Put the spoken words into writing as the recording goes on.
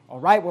All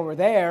right, well, we're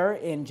there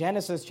in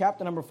Genesis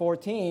chapter number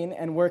 14,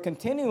 and we're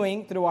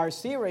continuing through our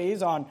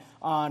series on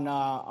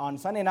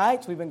Sunday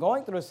nights. We've been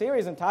going through a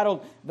series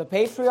entitled The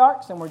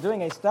Patriarchs, and we're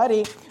doing a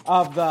study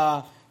of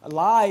the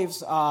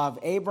lives of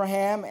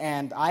Abraham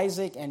and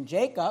Isaac and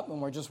Jacob,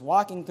 and we're just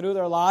walking through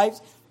their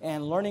lives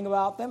and learning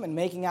about them and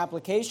making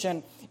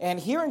application. And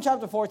here in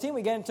chapter 14,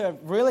 we get into a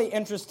really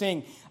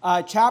interesting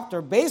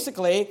chapter.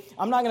 Basically,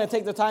 I'm not going to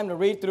take the time to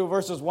read through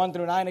verses 1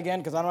 through 9 again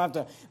because I don't have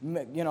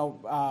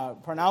to,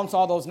 pronounce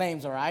all those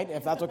names, all right,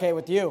 if that's okay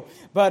with you.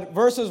 But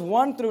verses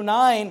 1 through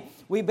 9,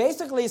 we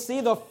basically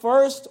see the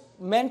first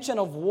mention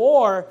of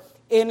war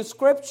in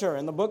Scripture.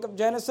 In the book of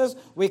Genesis,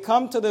 we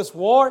come to this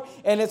war,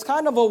 and it's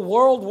kind of a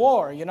world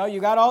war. You know, you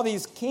got all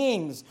these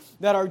kings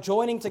that are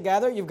joining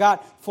together. You've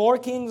got 4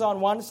 kings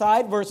on one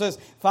side versus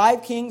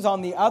 5 kings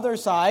on the other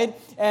side.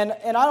 And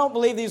I don't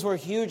believe these were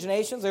huge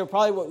nations. They were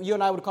probably what you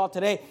and I would call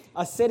today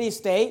a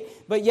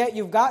city-state. But yet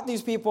you've got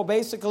these people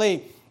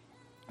basically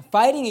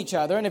fighting each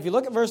other. And if you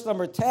look at verse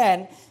number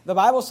 10, the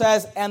Bible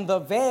says, and the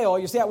veil,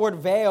 you see that word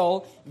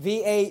veil,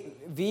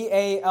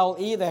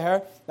 V-A-L-E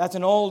there, that's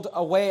an old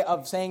way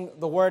of saying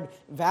the word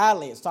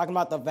valley. It's talking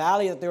about the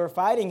valley that they were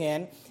fighting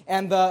in.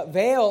 And the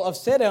veil of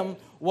Sodom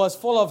was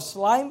full of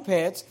slime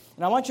pits.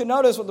 And I want you to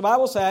notice what the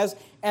Bible says,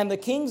 and the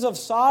kings of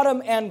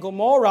Sodom and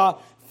Gomorrah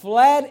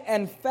fled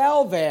and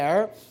fell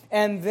there,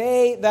 and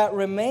they that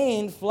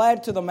remained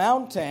fled to the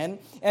mountain,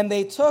 and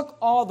they took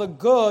all the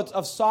goods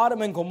of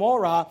Sodom and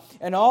Gomorrah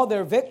and all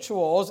their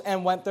victuals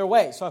and went their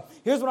way. So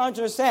here's what I want you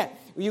to understand.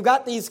 You've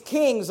got these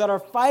kings that are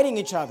fighting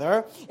each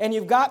other, and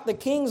you've got the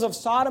kings of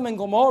Sodom and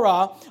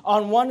Gomorrah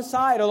on one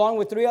side along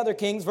with 3 other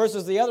kings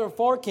versus the other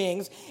 4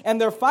 kings,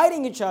 and they're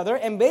fighting each other,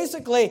 and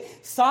basically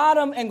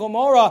Sodom and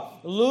Gomorrah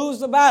lose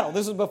the battle.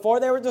 This is before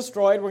they were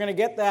destroyed. We're going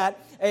to get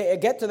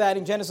to that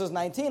in Genesis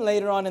 19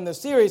 later on in the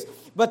series,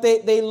 but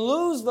they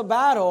lose the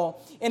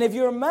battle. And if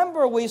you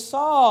remember, we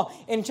saw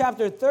in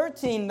chapter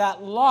 13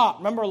 that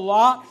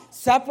Lot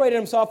separated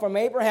himself from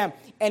Abraham,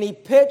 and he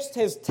pitched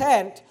his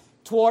tent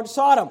toward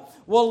Sodom.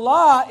 Well,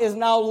 Lot is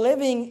now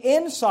living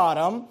in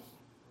Sodom.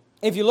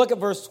 If you look at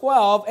verse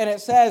 12, and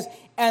it says,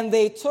 and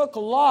they took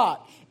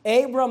Lot,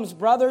 Abram's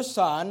brother's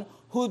son,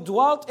 who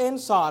dwelt in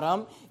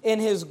Sodom,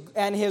 and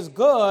his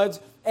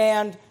goods,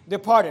 and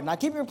departed. Now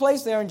keep your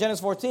place there in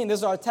Genesis 14. This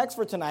is our text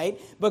for tonight.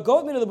 But go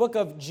with me to the book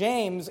of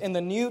James in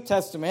the New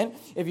Testament.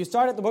 If you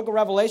start at the book of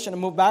Revelation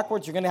and move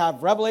backwards, you're going to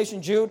have Revelation,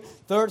 Jude,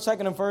 3rd,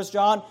 2nd, and 1st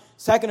John,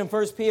 2nd and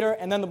 1st Peter,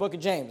 and then the book of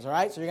James. All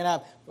right? So you're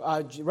going to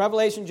have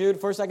Revelation, Jude,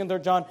 1st, 2nd,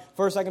 3rd John,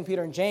 1st, 2nd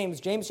Peter, and James.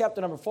 James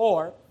chapter number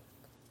 4.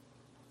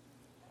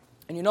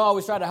 And you know I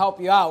always try to help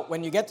you out.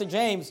 When you get to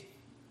James,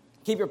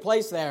 keep your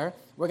place there.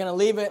 We're going to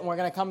leave it, and we're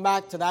going to come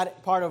back to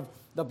that part of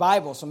the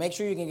Bible. So make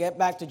sure you can get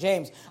back to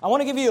James. I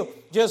want to give you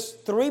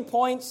just 3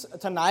 points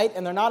tonight,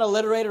 and they're not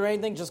alliterated or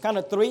anything, just kind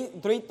of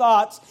three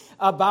thoughts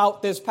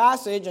about this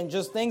passage and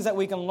just things that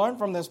we can learn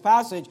from this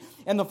passage.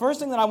 And the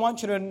first thing that I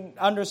want you to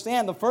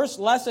understand, the first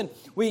lesson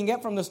we can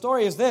get from the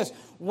story is this: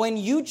 when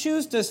you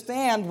choose to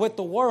stand with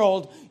the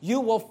world, you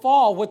will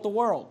fall with the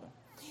world.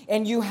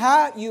 And you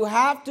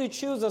have to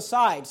choose a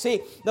side.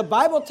 See, the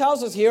Bible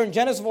tells us here in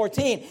Genesis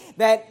 14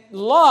 that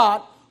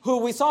Lot, who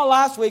we saw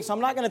last week, so I'm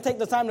not going to take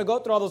the time to go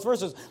through all those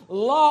verses.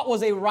 Lot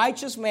was a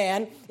righteous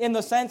man in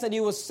the sense that he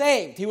was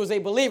saved. He was a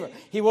believer.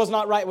 He was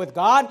not right with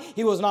God.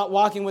 He was not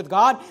walking with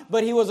God,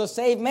 but he was a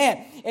saved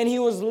man. And he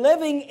was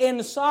living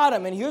in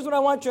Sodom. And here's what I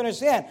want you to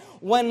understand.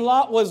 When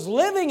Lot was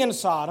living in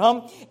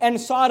Sodom,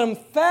 and Sodom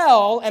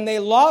fell, and they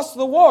lost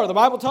the war. The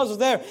Bible tells us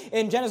there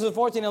in Genesis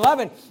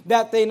 14:11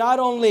 that they not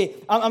only,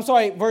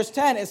 verse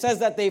 10, it says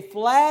that they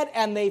fled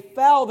and they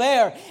fell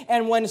there.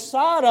 And when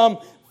Sodom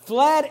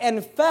fled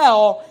and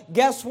fell,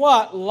 guess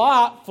what?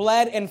 Lot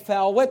fled and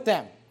fell with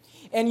them.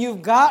 And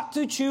you've got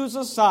to choose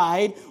a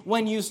side.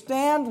 When you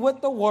stand with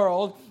the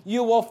world,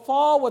 you will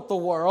fall with the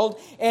world.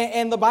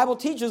 And the Bible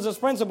teaches this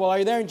principle. Are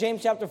you there in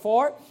James chapter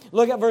 4?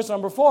 Look at verse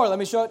number 4. Let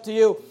me show it to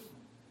you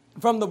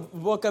from the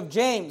book of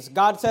James.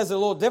 God says it a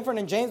little different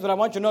in James, but I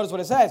want you to notice what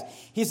it says.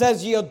 He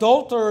says, ye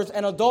adulterers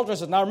and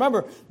adulteresses. Now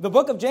remember, the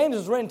book of James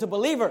is written to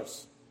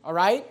believers. All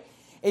right?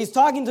 He's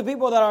talking to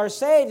people that are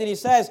saved, and he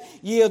says,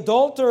 ye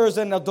adulterers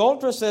and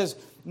adulteresses,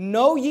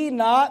 know ye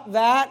not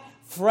that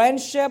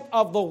friendship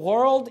of the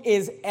world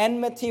is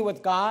enmity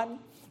with God?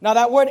 Now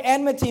that word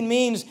enmity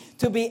means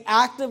to be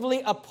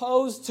actively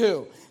opposed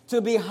to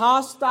be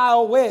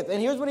hostile with. And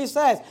here's what he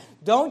says.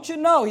 Don't you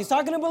know? He's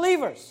talking to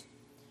believers.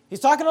 He's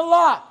talking a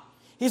lot.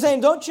 He's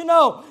saying, don't you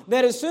know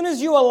that as soon as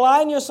you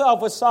align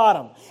yourself with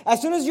Sodom,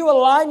 as soon as you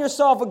align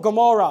yourself with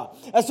Gomorrah,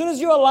 as soon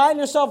as you align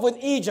yourself with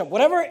Egypt,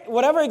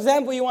 whatever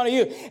example you want to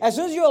use, as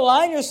soon as you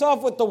align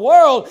yourself with the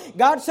world,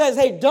 God says,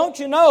 hey, don't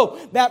you know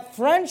that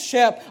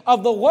friendship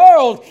of the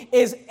world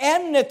is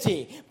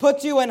enmity,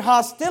 puts you in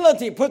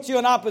hostility, puts you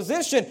in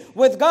opposition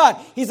with God.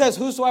 He says,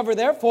 whosoever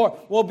therefore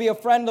will be a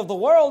friend of the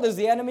world is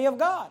the enemy of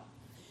God.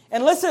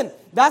 And listen,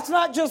 that's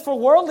not just for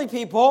worldly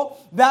people,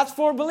 that's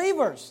for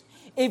believers.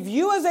 if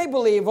you as a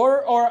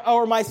believer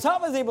or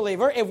myself as a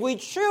believer, if we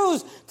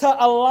choose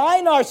to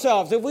align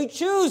ourselves, if we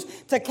choose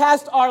to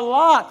cast our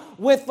lot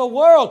with the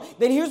world,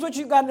 then here's what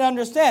you've got to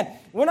understand.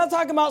 We're not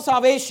talking about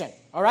salvation,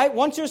 all right?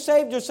 Once you're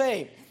saved, you're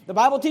saved. The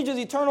Bible teaches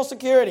eternal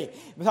security.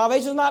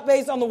 Salvation is not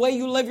based on the way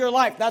you live your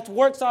life. That's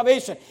work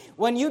salvation.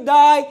 When you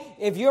die,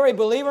 if you're a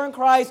believer in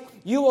Christ,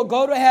 you will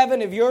go to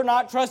heaven if you're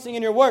not trusting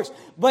in your works.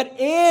 But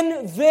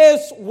in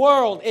this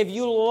world, if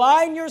you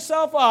line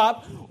yourself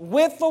up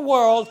with the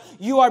world,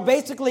 you are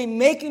basically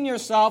making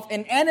yourself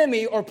an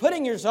enemy or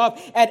putting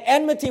yourself at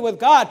enmity with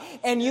God,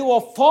 and you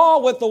will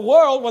fall with the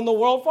world when the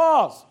world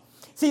falls.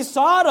 See,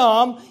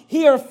 Sodom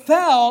here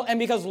fell, and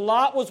because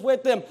Lot was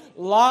with them,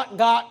 Lot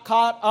got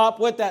caught up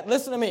with that.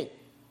 Listen to me.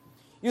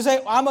 You say,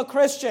 I'm a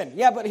Christian.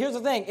 Yeah, but here's the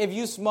thing. If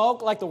you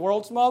smoke like the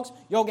world smokes,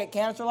 you'll get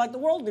cancer like the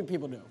worldly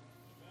people do.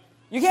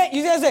 You can't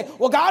say,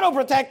 well, God will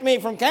protect me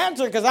from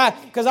cancer because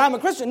I'm a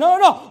Christian.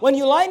 No. When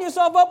you line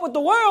yourself up with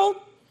the world,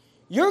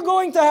 you're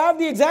going to have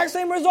the exact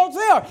same results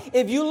they are.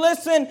 If you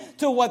listen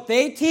to what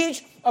they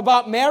teach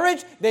about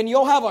marriage, then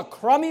you'll have a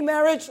crummy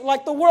marriage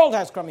like the world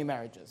has crummy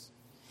marriages.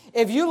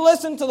 If you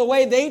listen to the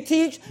way they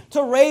teach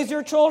to raise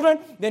your children,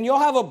 then you'll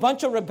have a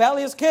bunch of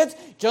rebellious kids,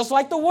 just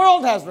like the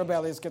world has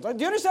rebellious kids. Do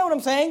you understand what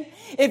I'm saying?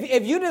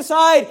 If you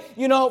decide,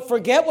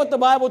 forget what the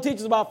Bible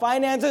teaches about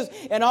finances,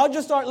 and I'll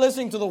just start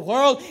listening to the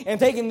world and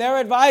taking their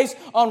advice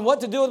on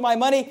what to do with my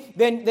money,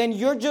 then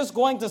you're just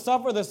going to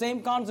suffer the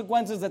same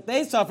consequences that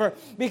they suffer.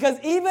 Because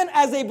even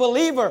as a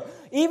believer,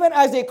 even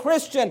as a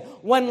Christian,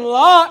 when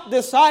Lot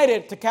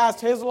decided to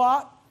cast his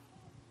lot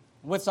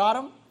with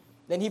Sodom,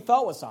 then he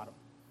fell with Sodom.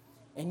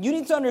 And you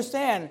need to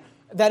understand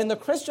that in the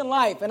Christian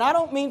life, and I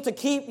don't mean to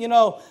keep,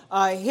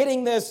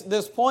 hitting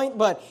this point,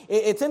 but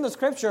it's in the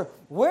Scripture,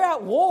 we're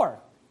at war.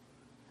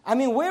 I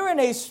mean, we're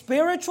in a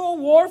spiritual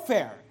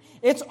warfare.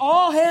 It's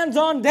all hands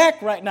on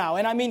deck right now.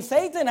 And I mean,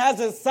 Satan has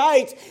his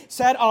sights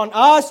set on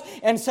us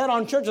and set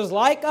on churches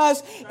like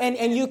us.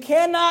 And you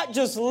cannot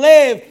just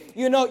live,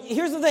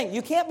 here's the thing.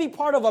 You can't be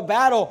part of a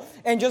battle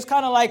and just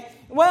kind of like,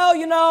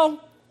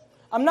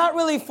 I'm not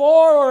really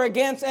for or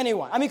against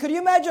anyone. I mean, could you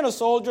imagine a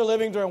soldier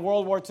living during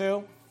World War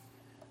II?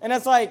 And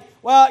it's like,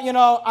 well,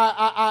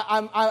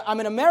 I'm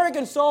an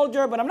American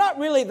soldier, but I'm not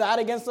really that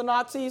against the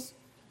Nazis.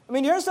 I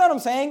mean, you understand what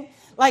I'm saying?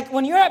 Like,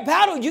 when you're at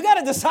battle, you got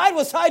to decide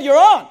what side you're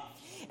on.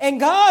 And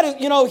God,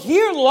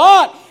 here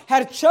Lot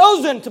had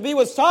chosen to be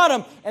with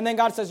Sodom, and then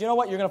God says, you know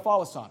what, you're going to fall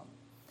with Sodom.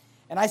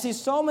 And I see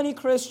so many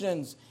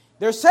Christians,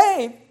 they're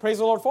saved, praise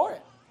the Lord for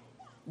it.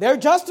 They're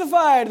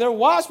justified. They're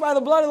washed by the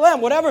blood of the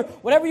Lamb,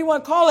 whatever you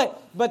want to call it.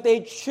 But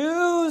they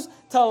choose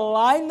to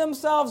line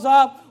themselves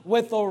up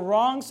with the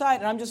wrong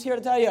side. And I'm just here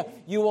to tell you,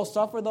 you will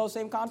suffer those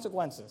same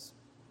consequences.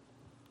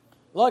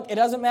 Look, it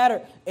doesn't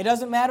matter. It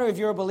doesn't matter if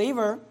you're a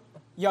believer,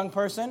 young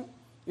person.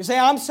 You say,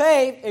 I'm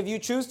saved. If you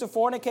choose to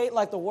fornicate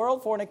like the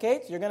world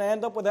fornicates, you're going to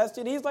end up with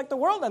STDs like the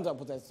world ends up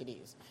with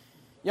STDs.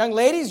 Young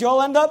ladies,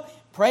 you'll end up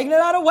pregnant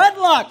out of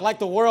wedlock like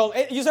the world.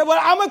 You say, well,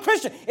 I'm a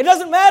Christian. It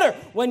doesn't matter.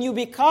 When you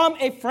become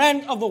a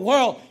friend of the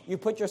world, you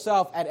put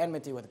yourself at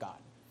enmity with God.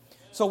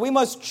 So we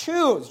must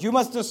choose. You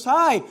must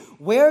decide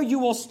where you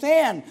will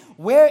stand.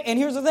 And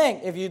here's the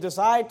thing. If you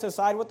decide to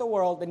side with the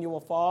world, then you will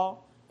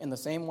fall in the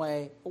same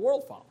way the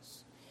world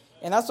falls.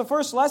 And that's the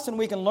first lesson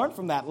we can learn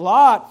from that.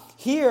 Lot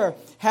here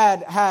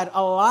had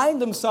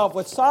aligned himself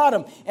with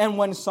Sodom. And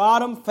when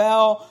Sodom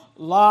fell,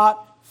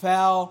 Lot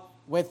fell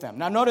with them.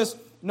 Now notice,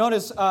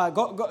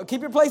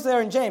 keep your place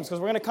there in James, because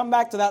we're going to come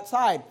back to that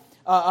side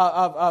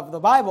of the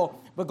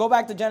Bible. But go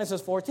back to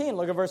Genesis 14.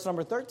 Look at verse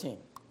number 13.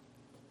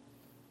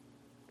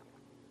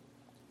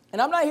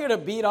 And I'm not here to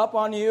beat up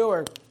on you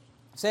or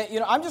say,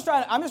 I'm just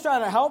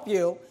trying to help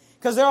you,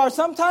 because there are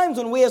some times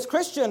when we as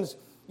Christians,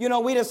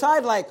 we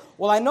decide like,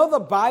 well, I know the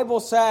Bible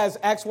says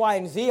X, Y,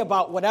 and Z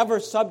about whatever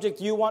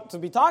subject you want to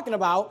be talking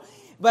about,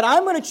 but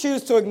I'm going to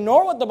choose to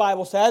ignore what the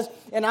Bible says,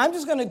 and I'm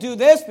just going to do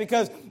this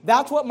because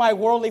that's what my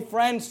worldly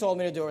friends told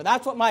me to do, or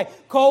that's what my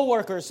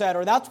co-workers said,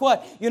 or that's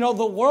what,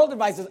 the world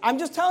advises. I'm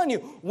just telling you,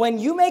 when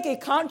you make a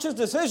conscious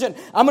decision,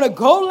 I'm going to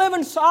go live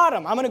in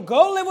Sodom, I'm going to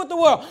go live with the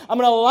world, I'm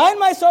going to align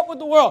myself with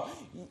the world,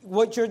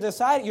 what you're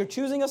deciding, you're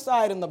choosing a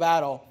side in the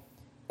battle,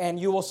 and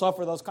you will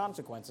suffer those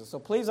consequences. So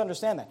please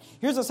understand that.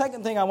 Here's the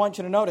second thing I want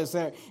you to notice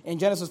there in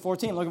Genesis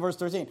 14. Look at verse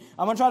 13.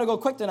 I'm going to try to go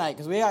quick tonight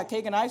because we got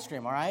cake and ice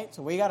cream, all right?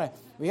 So we got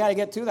to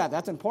get to that.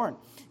 That's important.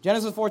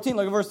 Genesis 14,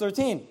 look at verse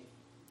 13.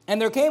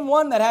 And there came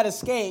one that had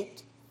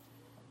escaped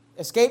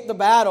the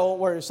battle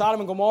where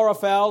Sodom and Gomorrah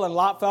fell and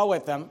Lot fell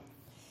with them,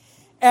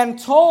 and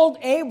told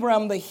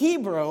Abram the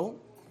Hebrew,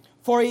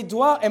 for he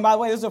dwelt, and by the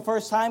way, this is the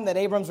first time that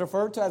Abram's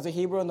referred to as a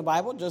Hebrew in the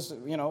Bible, just,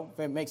 if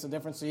it makes a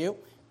difference to you.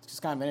 It's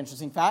just kind of an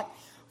interesting fact.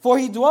 For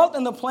he dwelt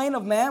in the plain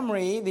of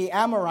Mamre, the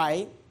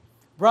Amorite,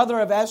 brother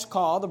of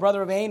Eshcol, the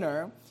brother of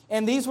Aner,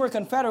 and these were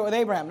confederate with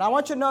Abraham. Now I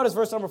want you to notice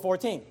verse number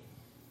 14.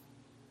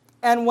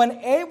 And when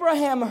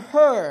Abraham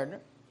heard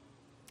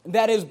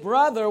that his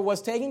brother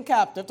was taken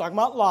captive, talking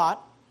about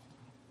Lot,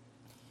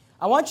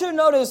 I want you to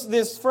notice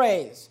this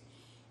phrase.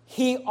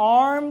 He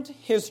armed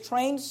his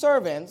trained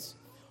servants,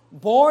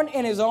 born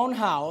in his own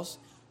house,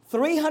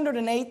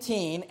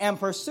 318 and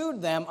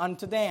pursued them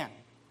unto Dan.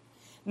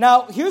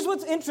 Now, here's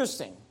what's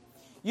interesting.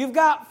 You've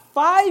got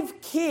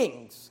 5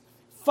 kings,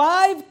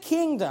 5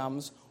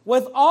 kingdoms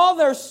with all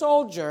their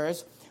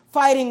soldiers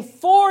fighting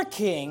 4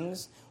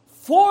 kings,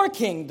 4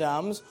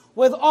 kingdoms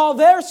with all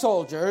their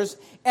soldiers,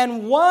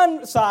 and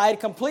one side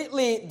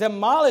completely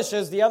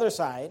demolishes the other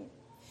side.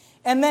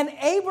 And then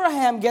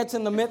Abraham gets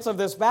in the midst of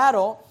this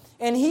battle,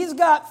 and he's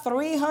got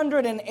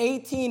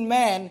 318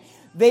 men.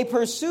 They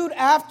pursued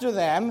after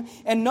them.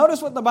 And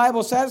notice what the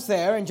Bible says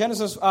there in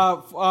Genesis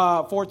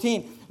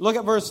 14. Look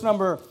at verse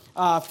number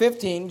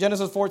 15.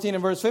 Genesis 14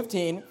 and verse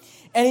 15.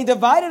 And he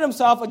divided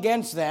himself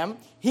against them,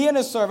 he and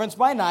his servants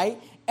by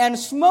night, and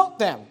smote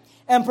them,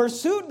 and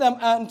pursued them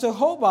unto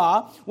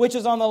Hobah, which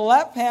is on the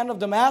left hand of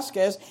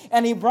Damascus.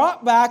 And he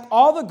brought back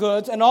all the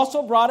goods, and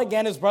also brought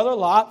again his brother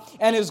Lot,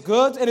 and his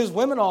goods, and his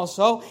women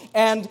also,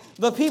 and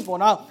the people.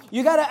 Now,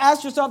 you got to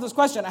ask yourself this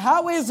question.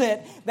 How is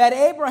it that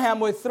Abraham,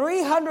 with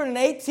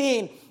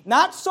 318,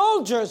 not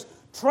soldiers,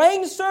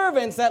 trained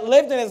servants that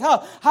lived in his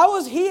house, how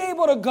was he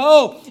able to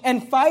go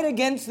and fight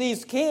against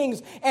these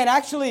kings and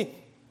actually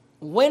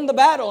win the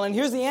battle? And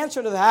here's the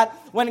answer to that.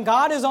 When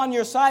God is on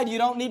your side, you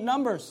don't need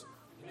numbers.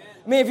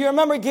 I mean, if you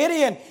remember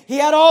Gideon, he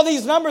had all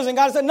these numbers, and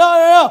God said,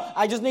 no,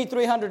 I just need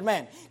 300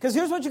 men. Because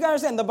here's what you got to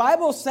understand. The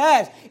Bible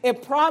says,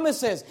 it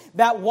promises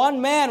that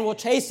one man will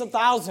chase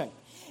 1,000.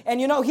 And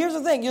here's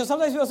the thing.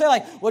 Sometimes people say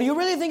well, do you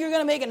really think you're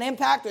going to make an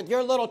impact with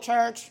your little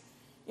church?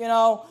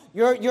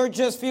 You're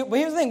just few. But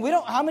here's the thing.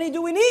 How many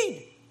do we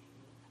need?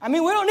 I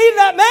mean, we don't need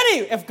that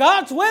many if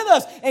God's with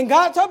us and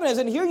God's helping us.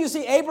 And here you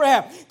see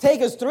Abraham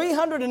take his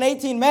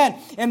 318 men,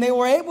 and they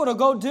were able to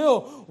go do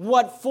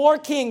what 4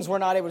 kings were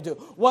not able to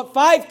do, what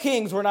 5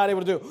 kings were not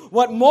able to do,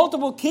 what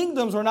multiple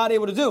kingdoms were not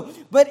able to do.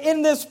 But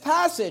in this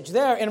passage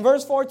there, in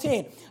verse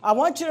 14, I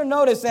want you to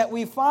notice that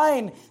we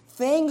find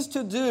things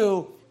to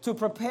do to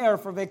prepare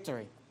for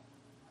victory.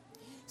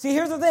 See,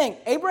 here's the thing.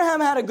 Abraham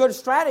had a good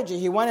strategy.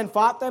 He went and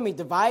fought them. He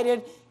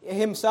divided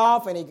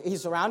himself, and he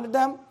surrounded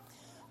them.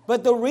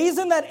 But the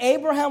reason that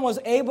Abraham was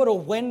able to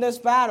win this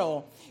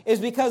battle is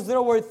because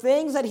there were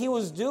things that he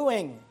was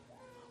doing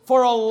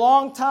for a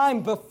long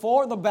time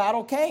before the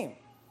battle came.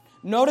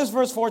 Notice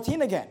verse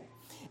 14 again.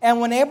 And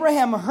when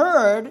Abraham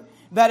heard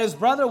that his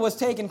brother was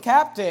taken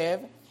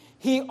captive,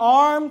 he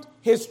armed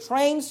his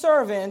trained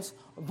servants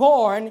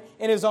born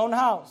in his own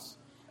house.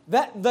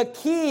 That the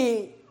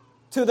key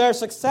to their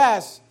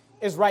success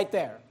is right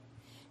there.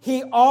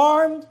 He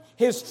armed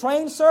his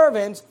trained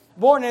servants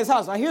born in his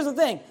house. Now here's the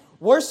thing.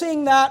 We're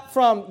seeing that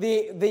from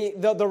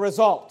the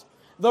result.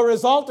 The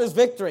result is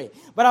victory.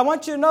 But I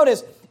want you to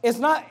notice,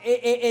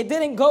 it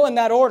didn't go in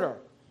that order.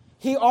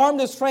 He armed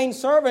his trained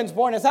servants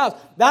born in his house.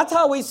 That's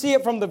how we see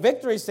it from the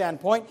victory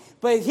standpoint.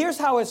 But here's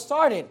how it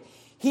started.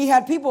 He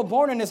had people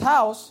born in his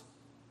house,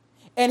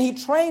 and he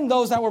trained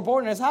those that were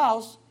born in his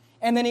house,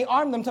 and then he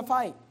armed them to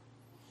fight.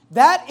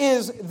 That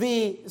is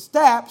the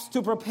steps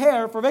to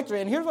prepare for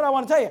victory. And here's what I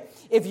want to tell you.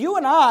 If you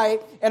and I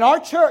and our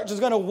church is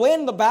going to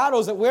win the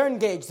battles that we're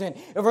engaged in,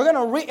 if we're going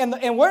to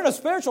and we're in a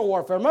spiritual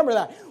warfare, remember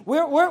that.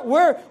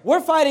 We're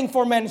fighting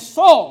for men's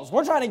souls.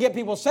 We're trying to get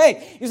people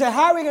saved. You say,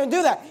 how are we going to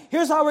do that?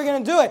 Here's how we're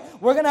going to do it.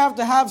 We're going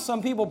to have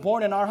some people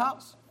born in our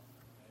house.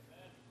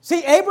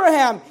 See,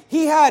 Abraham,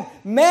 he had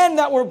men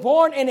that were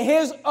born in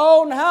his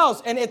own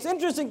house. And it's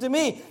interesting to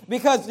me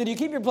because, did you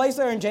keep your place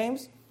there in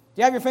James? Do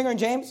you have your finger in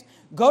James?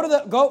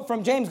 Go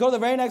from James, go to the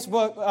very next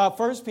book,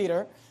 1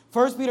 Peter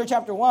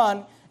chapter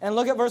 1, and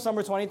look at verse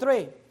number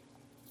 23.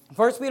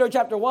 1 Peter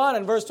chapter 1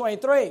 and verse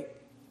 23.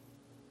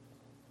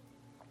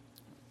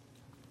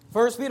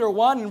 1 Peter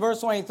 1 and verse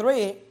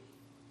 23.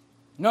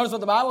 Notice what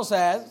the Bible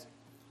says.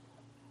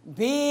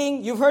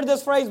 You've heard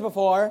this phrase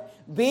before,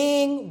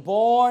 being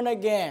born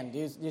again.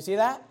 Do you see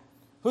that?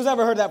 Who's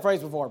ever heard that phrase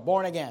before?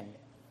 Born again.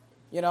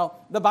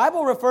 The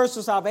Bible refers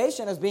to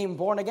salvation as being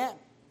born again.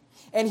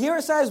 And here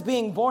it says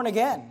being born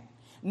again.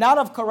 Not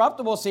of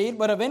corruptible seed,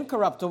 but of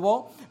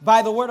incorruptible,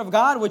 by the word of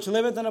God, which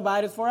liveth and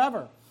abideth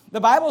forever. The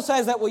Bible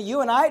says that what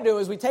you and I do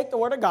is we take the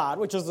word of God,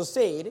 which is the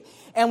seed,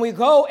 and we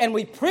go and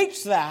we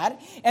preach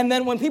that, and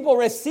then when people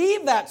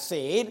receive that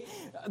seed,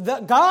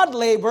 God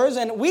labors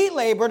and we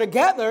labor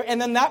together,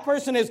 and then that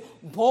person is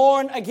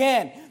born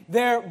again.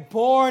 They're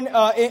born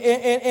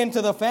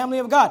into the family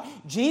of God.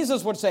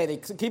 Jesus would say,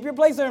 keep your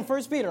place there in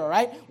 1 Peter, all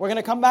right? We're going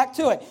to come back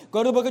to it.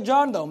 Go to the book of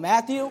John, though.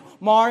 Matthew,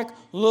 Mark,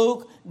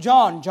 Luke,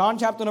 John. John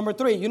chapter number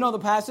 3. You know the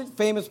passage,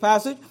 famous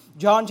passage.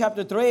 John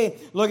chapter 3.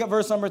 Look at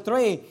verse number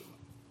 3.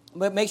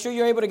 But make sure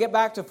you're able to get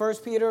back to 1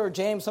 Peter or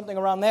James, something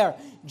around there.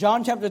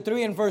 John chapter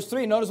 3 and verse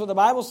 3. Notice what the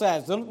Bible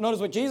says. Notice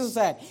what Jesus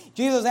said.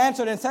 Jesus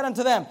answered and said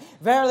unto them,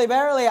 Verily,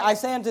 verily, I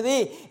say unto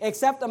thee,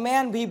 except a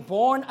man be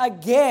born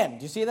again.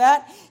 Do you see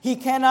that? He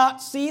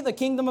cannot see the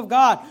kingdom of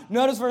God.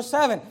 Notice verse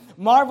 7.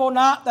 Marvel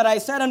not that I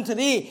said unto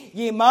thee,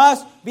 ye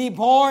must be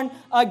born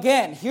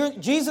again. Here,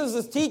 Jesus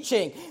is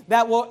teaching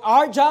that what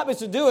our job is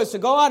to do is to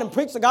go out and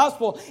preach the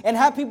gospel and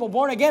have people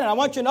born again. And I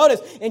want you to notice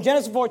in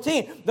Genesis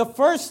 14, the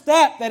first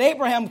step that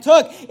Abraham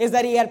took is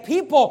that he had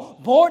people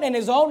born in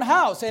his own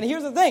house. And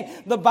here's the thing,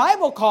 the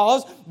Bible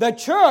calls the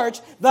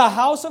church the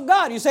house of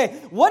God. You say,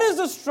 what is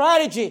the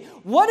strategy?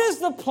 What is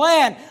the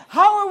plan?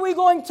 How are we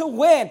going to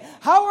win?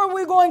 How are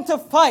we going to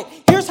fight?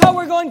 Here's how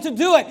we're going to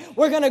do it.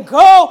 We're going to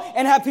go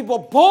and have people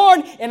born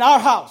in our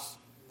house.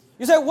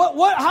 You say, how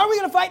are we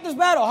going to fight this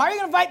battle? How are you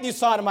going to fight these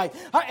Sodomites?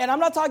 And I'm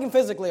not talking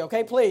physically,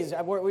 okay? Please,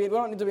 we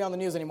don't need to be on the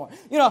news anymore.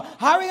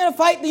 How are we going to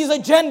fight these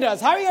agendas?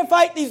 How are we going to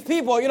fight these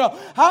people?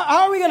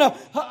 How are we going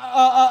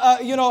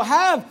to,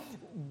 have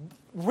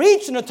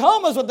reach and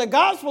atonement with the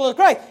gospel of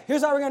Christ?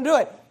 Here's how we're going to do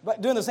it.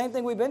 But doing the same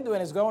thing we've been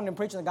doing is going and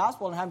preaching the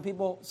gospel and having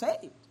people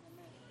saved.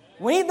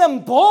 We need them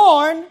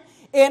born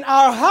in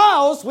our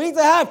house. We need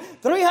to have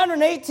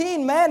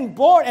 318 men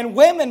born and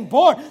women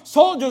born,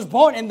 soldiers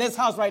born in this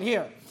house right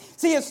here.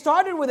 See, it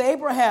started with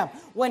Abraham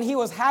when he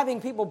was having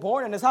people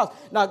born in his house.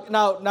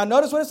 Now,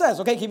 notice what it says.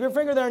 Okay, keep your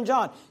finger there in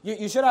John.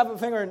 You should have a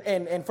finger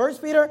in 1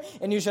 Peter,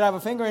 and you should have a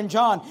finger in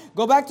John.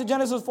 Go back to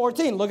Genesis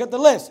 14. Look at the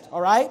list,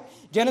 all right?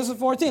 Genesis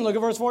 14, look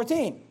at verse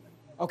 14.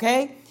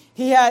 Okay?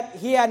 He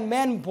had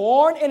men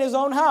born in his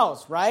own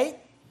house, right?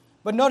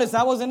 But notice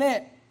that wasn't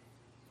it.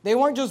 They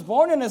weren't just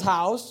born in his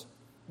house.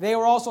 They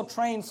were also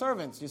trained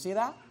servants. You see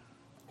that?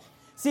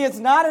 See, it's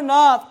not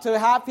enough to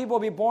have people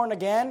be born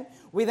again.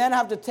 We then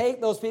have to take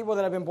those people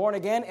that have been born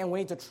again and we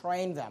need to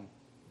train them.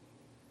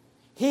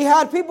 He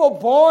had people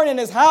born in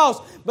his house,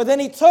 but then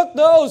he took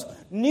those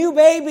new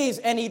babies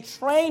and he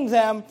trained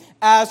them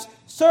as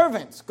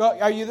servants.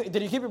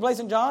 Did you keep your place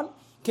in John?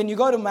 Can you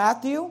go to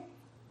Matthew?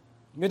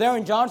 You're there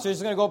in John, so you're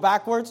just going to go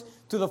backwards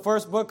to the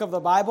first book of the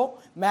Bible.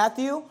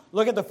 Matthew,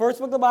 look at the first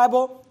book of the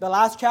Bible, the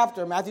last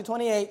chapter, Matthew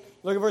 28,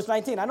 look at verse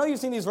 19. I know you've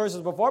seen these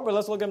verses before, but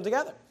let's look at them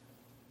together.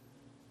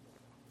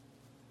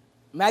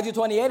 Matthew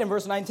 28 and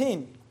verse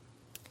 19.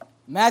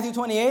 Matthew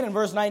 28 and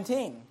verse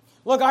 19.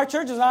 Look, our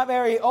church is not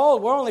very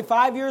old. We're only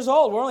 5 years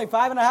old. We're only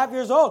 5.5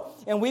 years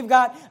old. And we've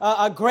got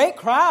a great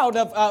crowd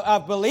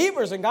of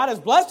believers, and God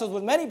has blessed us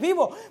with many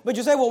people. But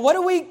you say, well, what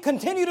do we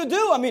continue to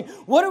do? I mean,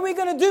 what are we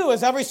going to do?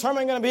 Is every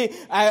sermon going to be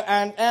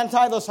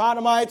anti the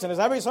Sodomites? And is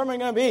every sermon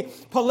going to be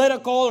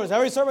political? Or is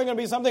every sermon going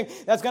to be something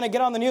that's going to get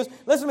on the news?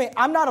 Listen to me,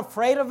 I'm not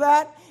afraid of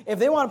that. If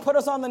they want to put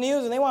us on the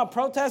news and they want to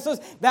protest us,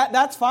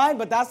 that's fine,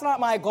 but that's not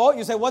my goal.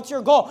 You say, what's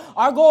your goal?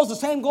 Our goal is the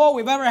same goal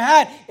we've ever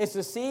had. It's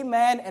to see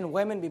men and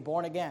women be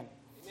born again.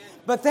 Amen.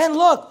 But then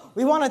look,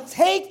 we want to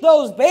take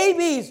those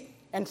babies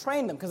and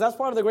train them, because that's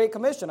part of the Great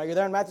Commission. Are you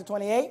there in Matthew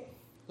 28?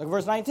 Look at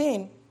verse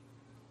 19.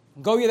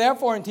 Go ye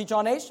therefore and teach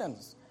all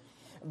nations,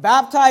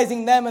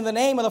 baptizing them in the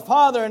name of the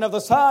Father and of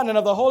the Son and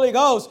of the Holy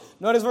Ghost.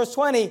 Notice verse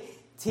 20.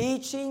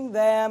 Teaching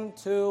them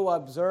to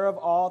observe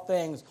all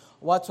things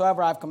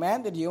whatsoever I've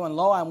commanded you, and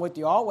lo, I'm with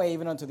you always,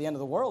 even unto the end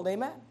of the world.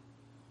 Amen.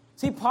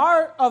 See,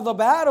 part of the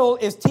battle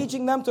is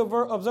teaching them to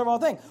observe all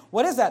things.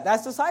 What is that?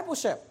 That's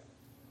discipleship.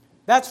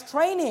 That's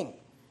training.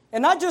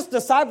 And not just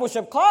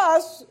discipleship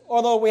class,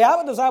 although we have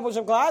a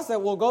discipleship class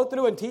that will go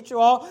through and teach you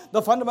all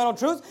the fundamental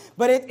truths,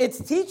 but it's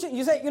teaching,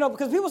 you say,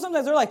 because people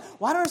sometimes they're like,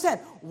 well, I don't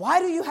understand.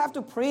 Why do you have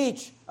to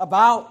preach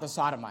about the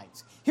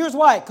Sodomites? Here's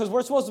why, because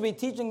we're supposed to be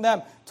teaching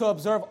them to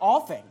observe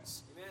all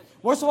things. Amen.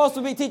 We're supposed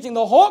to be teaching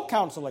the whole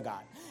counsel of God.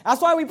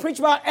 That's why we preach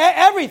about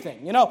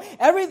everything,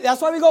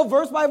 That's why we go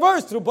verse by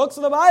verse through books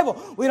of the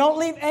Bible. We don't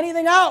leave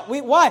anything out.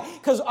 Why?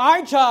 Because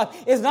our job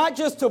is not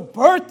just to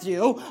birth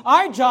you.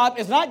 Our job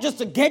is not just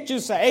to get you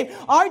saved.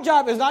 Our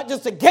job is not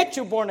just to get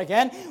you born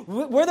again.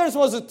 We're there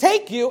supposed to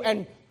take you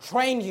and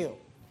train you,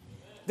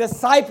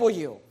 disciple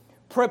you,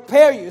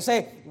 prepare you.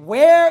 Say,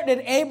 where did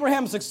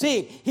Abraham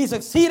succeed? He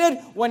succeeded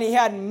when he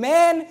had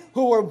men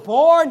who were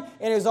born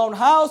in his own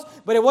house,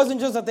 but it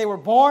wasn't just that they were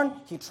born,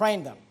 he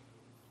trained them.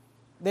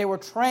 They were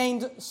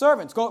trained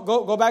servants.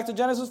 Go back to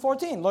Genesis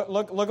 14.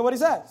 Look at what he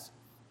says.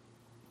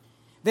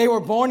 They were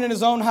born in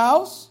his own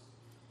house.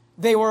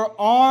 They were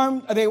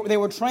armed. They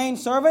were trained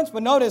servants.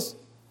 But notice,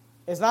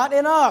 it's not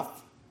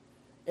enough.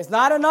 It's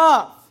not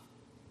enough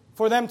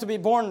for them to be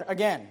born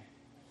again.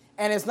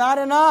 And it's not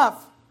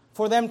enough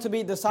for them to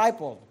be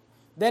discipled.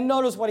 Then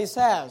notice what he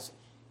says.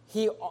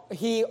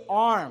 He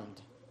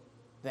armed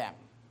them.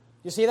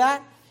 You see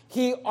that?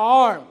 He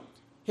armed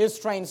his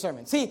trained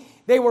servants. See,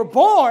 they were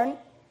born.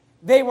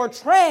 They were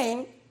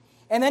trained,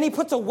 and then he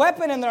puts a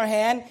weapon in their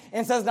hand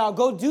and says, now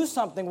go do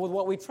something with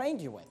what we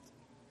trained you with.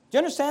 Do you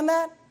understand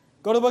that?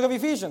 Go to the book of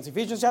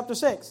Ephesians chapter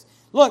 6.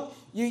 Look,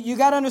 you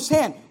got to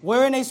understand,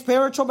 we're in a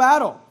spiritual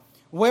battle.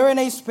 We're in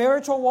a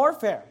spiritual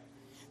warfare.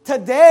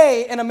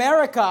 Today in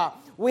America,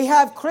 we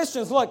have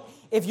Christians. Look,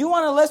 if you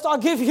want a list, I'll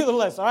give you the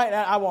list. All right,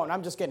 I won't.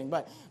 I'm just kidding.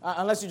 But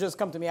unless you just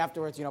come to me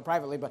afterwards,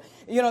 privately. But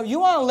you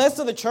want a list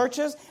of the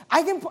churches?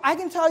 I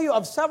can tell you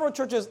of several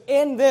churches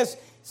in this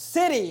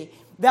city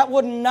that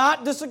would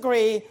not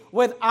disagree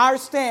with our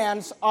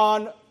stance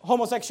on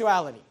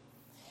homosexuality.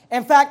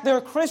 In fact, there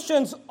are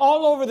Christians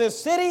all over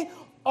this city,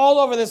 all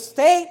over this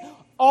state,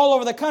 all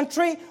over the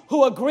country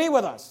who agree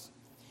with us.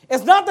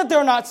 It's not that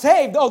they're not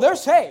saved. Oh, they're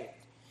saved.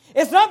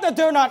 It's not that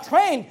they're not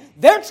trained.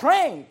 They're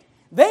trained.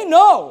 They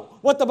know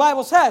what the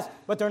Bible says,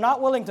 but they're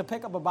not willing to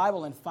pick up a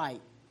Bible and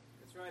fight.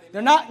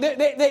 They're not.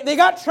 They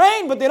got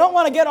trained, but they don't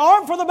want to get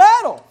armed for the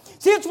battle.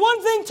 See, it's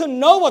one thing to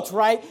know what's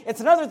right.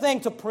 It's another thing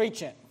to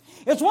preach it.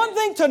 It's one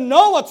thing to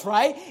know what's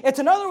right. It's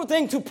another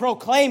thing to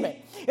proclaim it.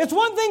 It's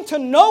one thing to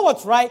know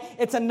what's right.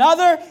 It's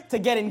another to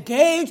get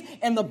engaged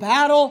in the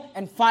battle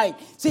and fight.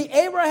 See,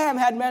 Abraham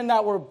had men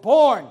that were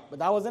born, but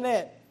that wasn't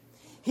it.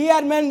 He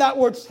had men that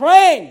were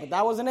trained, but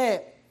that wasn't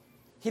it.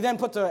 He then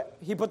put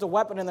the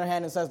weapon in their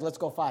hand and says, let's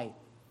go fight.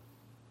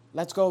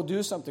 Let's go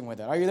do something with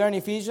it. Are you there in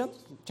Ephesians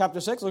chapter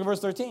 6? Look at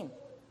verse 13.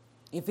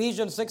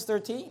 Ephesians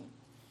 6:13.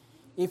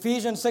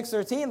 Ephesians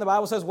 6:13, the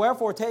Bible says,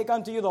 wherefore take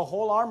unto you the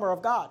whole armor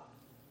of God.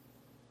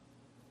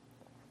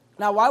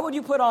 Now, why would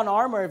you put on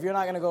armor if you're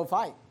not going to go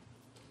fight?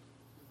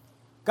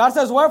 God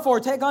says, wherefore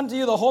take unto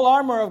you the whole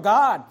armor of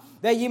God,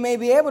 that ye may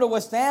be able to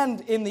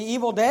withstand in the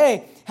evil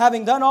day,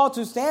 having done all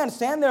to stand.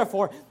 Stand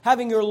therefore,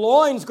 having your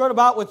loins girt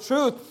about with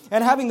truth,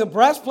 and having the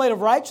breastplate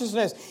of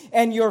righteousness,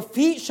 and your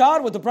feet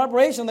shod with the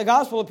preparation of the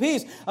gospel of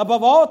peace.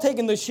 Above all,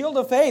 taking the shield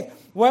of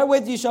faith,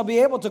 wherewith ye shall be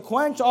able to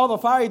quench all the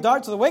fiery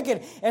darts of the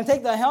wicked, and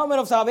take the helmet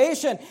of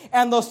salvation,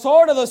 and the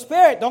sword of the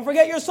Spirit. Don't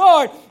forget your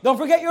sword. Don't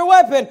forget your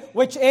weapon,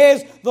 which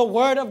is the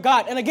word of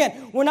God. And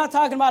again, we're not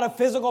talking about a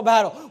physical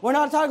battle. We're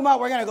not talking about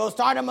we're going to go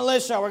start a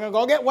militia. We're going to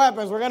go get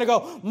weapons. We're going to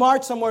go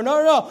march somewhere. No.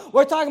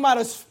 We're talking about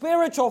a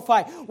spiritual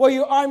fight where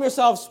you arm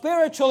yourself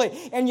spiritually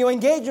and you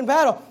engage in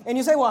battle. And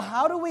you say, well,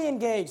 how do we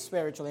engage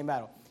spiritually in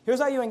battle? Here's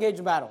how you engage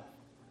in battle.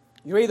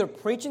 You're either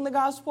preaching the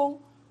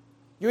gospel.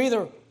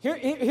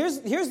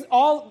 Here's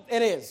all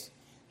it is.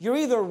 You're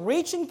either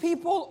reaching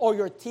people or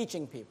you're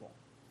teaching people.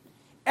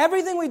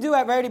 Everything we do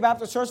at Verity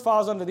Baptist Church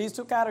falls under these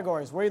two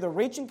categories. We're either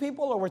reaching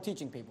people or we're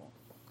teaching people.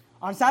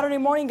 On Saturday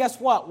morning, guess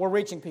what? We're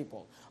reaching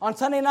people. On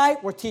Sunday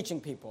night, we're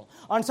teaching people.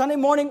 On Sunday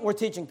morning, we're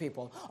teaching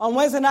people. On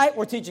Wednesday night,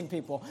 we're teaching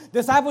people.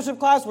 Discipleship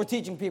class, we're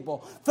teaching people.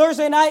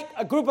 Thursday night,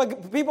 a group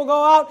of people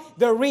go out,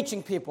 they're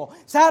reaching people.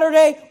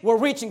 Saturday, we're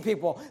reaching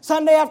people.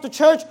 Sunday after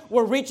church,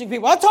 we're reaching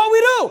people. That's all we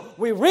do.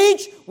 We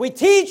reach, we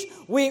teach,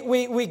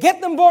 we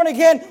get them born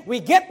again, we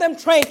get them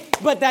trained,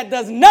 but that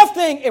does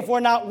nothing if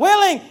we're not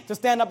willing to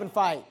stand up and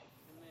fight.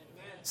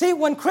 See,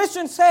 when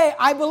Christians say,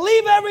 I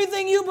believe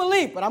everything you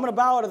believe, but I'm going to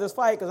bow out of this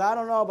fight because I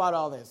don't know about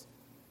all this,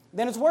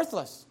 then it's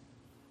worthless.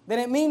 Then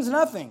it means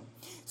nothing.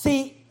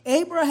 See,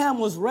 Abraham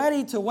was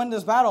ready to win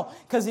this battle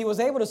because he was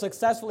able to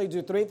successfully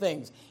do three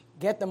things.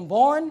 Get them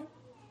born,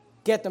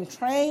 get them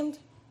trained,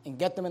 and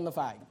get them in the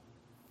fight.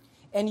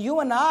 And you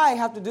and I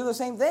have to do the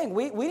same thing.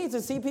 We need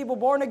to see people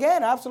born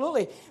again,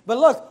 absolutely. But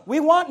look, we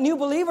want new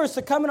believers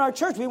to come in our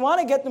church. We want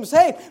to get them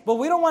saved, but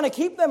we don't want to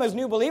keep them as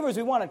new believers.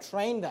 We want to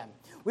train them.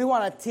 We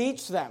want to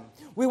teach them.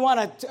 We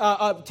want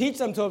to teach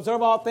them to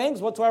observe all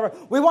things whatsoever.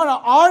 We want to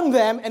arm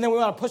them, and then we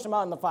want to push them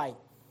out in the fight.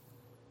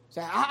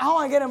 Say, I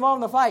want to get involved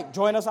in the fight.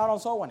 Join us out on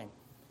soul winning.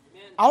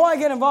 Amen. I want to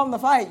get involved in the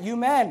fight. You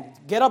men,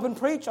 get up and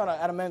preach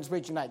at a men's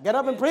preaching night. Get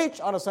up and preach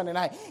on a Sunday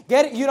night.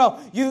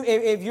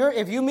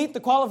 If you meet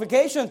the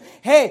qualifications,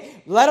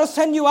 hey, let us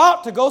send you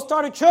out to go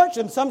start a church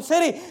in some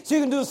city so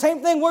you can do the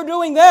same thing we're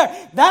doing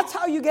there. That's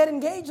how you get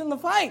engaged in the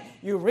fight.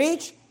 You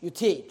reach, you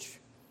teach.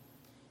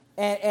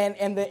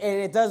 And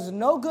it does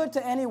no good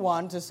to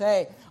anyone to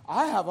say,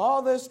 I have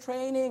all this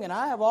training and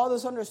I have all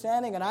this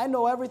understanding and I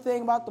know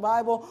everything about the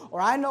Bible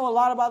or I know a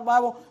lot about the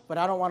Bible, but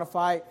I don't want to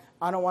fight.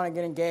 I don't want to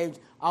get engaged.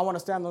 I want to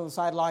stand on the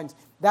sidelines.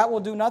 That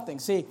will do nothing.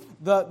 See,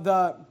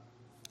 the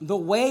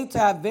way to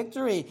have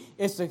victory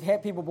is to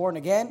get people born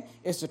again,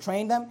 is to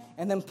train them,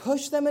 and then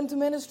push them into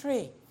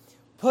ministry.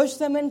 Push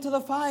them into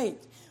the fight.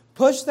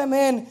 Push them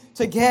in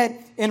to get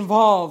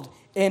involved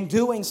in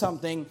doing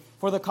something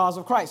for the cause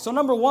of Christ. So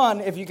number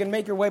one, if you can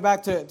make your way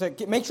back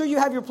to make sure you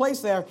have your place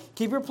there.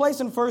 Keep your place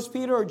in 1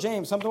 Peter or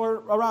James, somewhere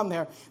around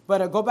there.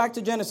 But go back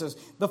to Genesis.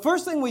 The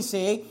first thing we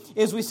see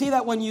is we see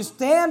that when you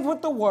stand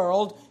with the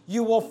world,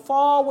 you will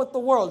fall with the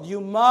world.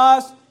 You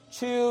must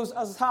choose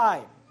a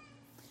side.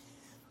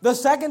 The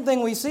second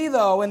thing we see,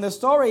 though, in the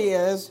story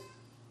is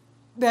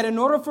that in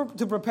order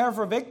to prepare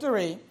for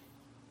victory,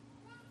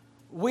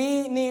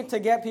 we need to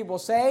get people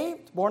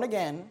saved, born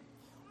again.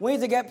 We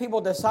need to get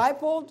people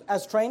discipled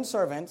as trained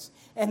servants,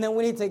 and then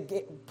we need to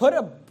put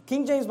a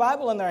King James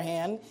Bible in their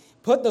hand,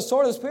 put the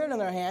sword of the Spirit in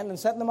their hand, and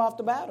send them off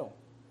to battle.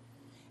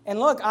 And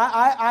look,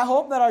 I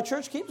hope that our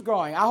church keeps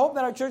growing. I hope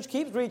that our church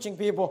keeps reaching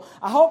people.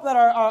 I hope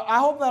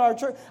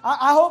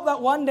that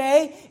one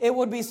day it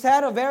would be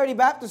said of Verity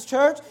Baptist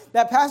Church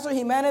that Pastor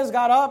Jimenez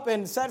got up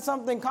and said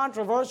something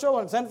controversial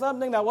and said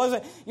something that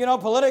wasn't,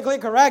 politically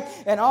correct,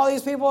 and all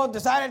these people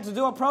decided to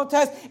do a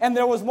protest, and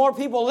there was more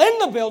people in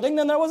the building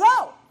than there was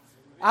out.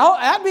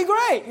 That'd be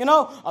great.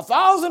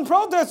 1,000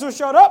 protesters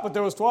showed up, but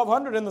there was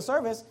 1,200 in the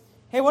service.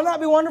 Hey, wouldn't that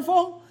be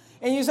wonderful?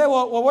 And you say,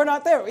 well, we're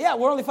not there. Yeah,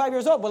 we're only 5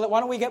 years old, but why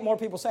don't we get more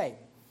people saved?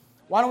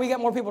 Why don't we get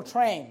more people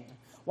trained?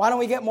 Why don't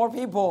we get more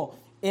people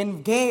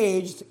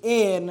engaged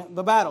in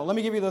the battle? Let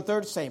me give you the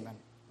third statement.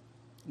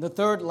 The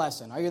third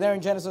lesson. Are you there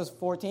in Genesis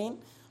 14?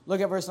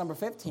 Look at verse number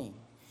 15.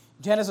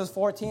 Genesis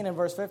 14 and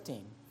verse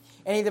 15.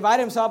 And he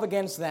divided himself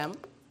against them,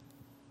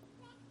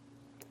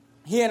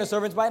 he and his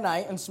servants by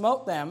night, and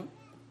smote them,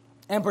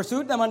 and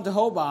pursued them unto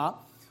Hobah,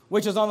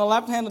 which is on the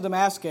left hand of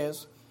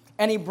Damascus.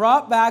 And he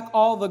brought back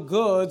all the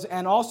goods,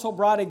 and also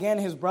brought again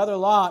his brother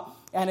Lot,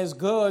 and his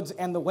goods,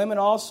 and the women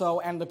also,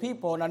 and the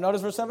people. Now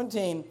notice verse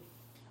 17.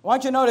 I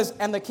want you to notice,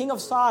 and the king of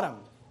Sodom.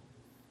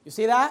 You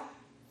see that?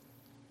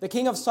 The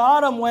king of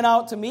Sodom went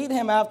out to meet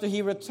him after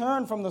he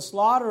returned from the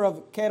slaughter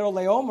of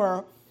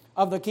Chedorlaomer,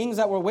 of the kings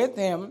that were with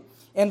him,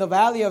 in the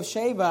valley of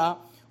Sheba,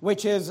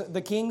 which is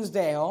the king's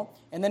dale.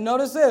 And then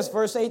notice this,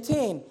 verse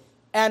 18.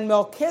 And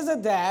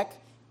Melchizedek,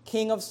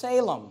 king of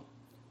Salem,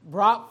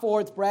 brought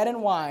forth bread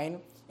and wine,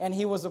 and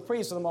he was the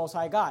priest of the Most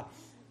High God.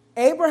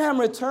 Abraham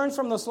returns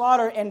from the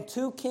slaughter, and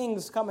two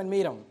kings come and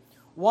meet him.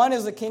 One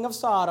is the king of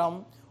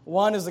Sodom,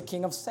 one is the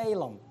king of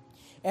Salem.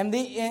 And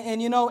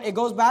you know, it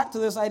goes back to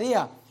this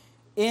idea.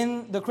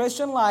 In the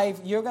Christian life,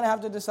 you're going to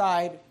have to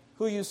decide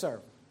who you serve.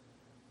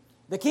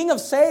 The king of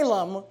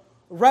Salem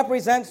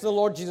represents the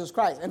Lord Jesus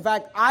Christ. In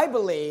fact, I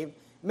believe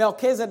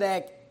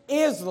Melchizedek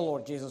is the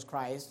Lord Jesus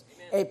Christ,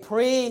 a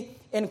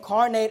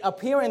pre-incarnate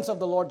appearance of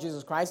the Lord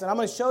Jesus Christ. And I'm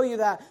going to show you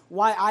that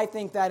why I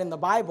think that in the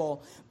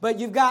Bible. But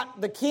you've got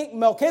the king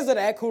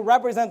Melchizedek, who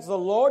represents the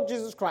Lord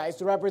Jesus Christ,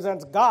 who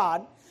represents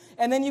God.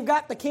 And then you've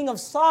got the king of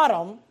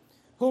Sodom,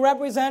 who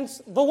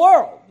represents the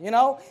world. You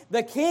know,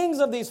 the kings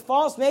of these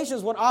false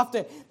nations would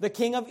often, the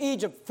king of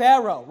Egypt,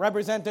 Pharaoh,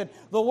 represented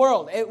the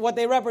world. What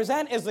they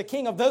represent is the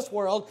king of this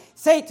world,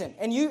 Satan.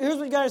 And here's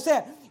what you got to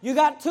understand. You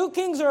got two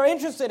kings who are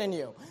interested in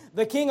you.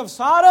 The king of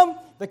Sodom,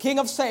 the king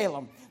of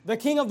Salem. The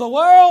king of the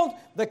world,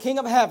 the king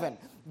of heaven.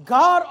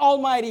 God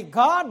Almighty,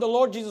 God, the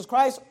Lord Jesus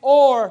Christ,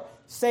 or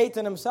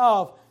Satan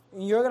himself.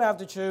 You're going to have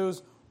to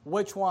choose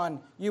which one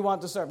you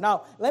want to serve.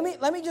 Now, let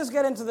me just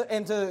get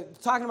into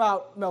talking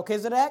about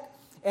Melchizedek.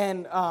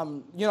 And,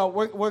 you know,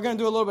 we're going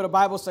to do a little bit of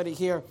Bible study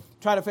here,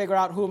 try to figure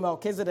out who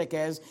Melchizedek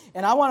is.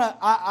 And I want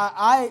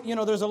to, you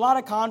know, there's a lot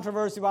of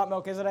controversy about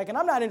Melchizedek, and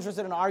I'm not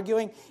interested in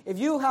arguing. If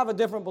you have a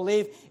different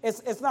belief,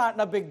 it's not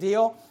a big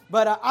deal.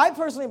 But I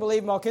personally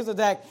believe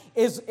Melchizedek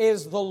is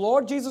the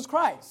Lord Jesus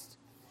Christ.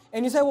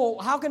 And you say, well,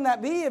 how can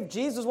that be if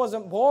Jesus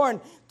wasn't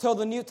born till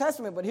the New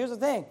Testament? But here's the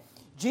thing.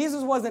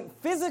 Jesus wasn't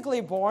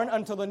physically born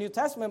until the New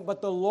Testament, but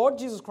the Lord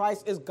Jesus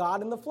Christ is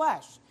God in the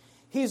flesh.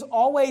 He's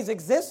always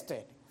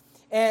existed.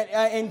 And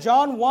in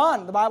John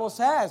 1, the Bible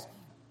says,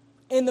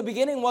 in the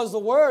beginning was the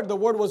Word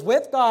was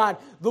with God,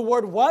 the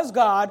Word was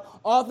God,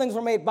 all things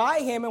were made by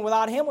Him, and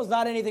without Him was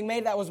not anything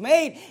made that was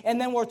made.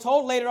 And then we're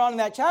told later on in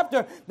that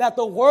chapter that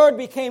the Word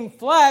became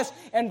flesh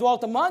and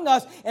dwelt among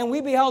us, and we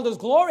beheld His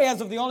glory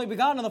as of the only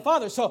begotten of the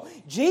Father. So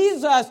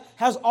Jesus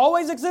has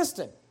always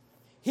existed.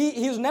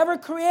 He's never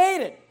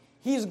created.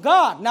 He's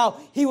God. Now,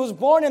 He was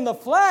born in the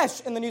flesh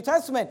in the New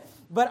Testament.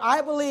 But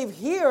I believe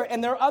here,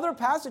 and there are other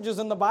passages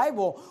in the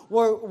Bible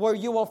where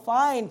you will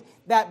find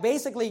that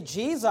basically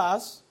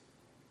Jesus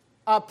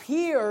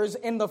appears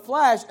in the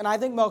flesh, and I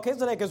think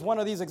Melchizedek is one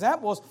of these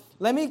examples.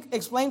 Let me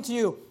explain to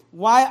you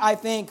why I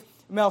think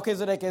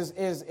Melchizedek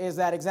is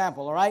that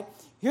example, all right?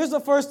 Here's the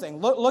first thing.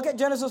 Look at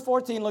Genesis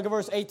 14, look at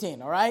verse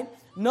 18, all right?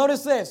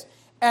 Notice this.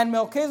 And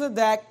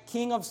Melchizedek,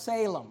 king of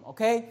Salem,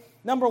 okay?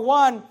 Number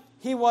one,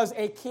 he was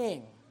a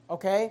king,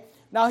 okay?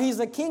 Now, he's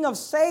the king of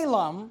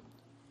Salem.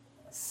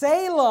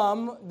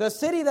 Salem, the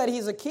city that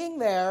he's a king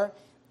there,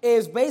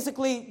 is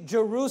basically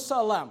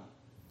Jerusalem.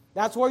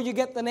 That's where you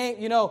get the name.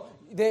 You know,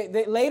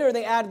 later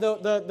they add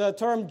the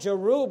term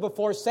Jeru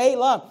before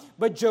Salem,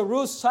 but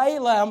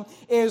Jerusalem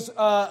is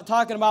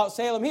talking about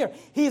Salem here.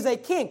 He's a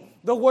king.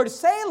 The word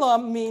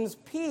Salem means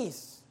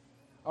peace.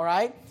 All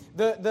right?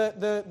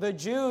 The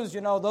Jews, you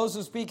know, those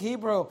who speak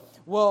Hebrew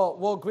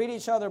will greet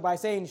each other by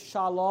saying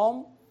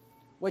shalom,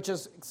 which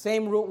is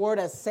same root word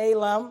as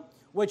Salem,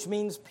 which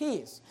means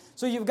peace.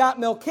 So you've got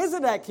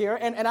Melchizedek here,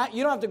 and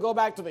you don't have to go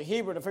back to the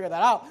Hebrew to figure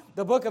that out.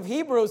 The book of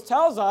Hebrews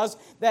tells us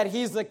that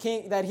he's the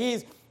king, that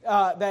he's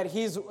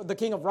the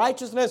king of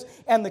righteousness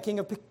and the king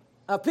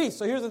of peace.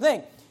 So here's the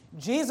thing.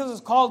 Jesus is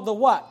called the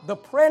what? The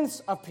Prince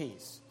of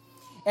Peace.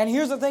 And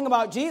here's the thing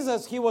about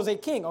Jesus, he was a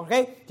king,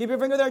 okay? Keep your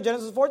finger there,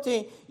 Genesis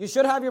 14. You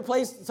should have your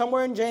place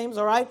somewhere in James,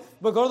 all right?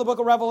 But go to the book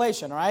of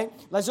Revelation, all right?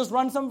 Let's just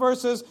run some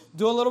verses,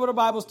 do a little bit of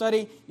Bible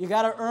study. You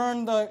got to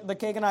earn the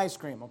cake and ice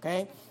cream,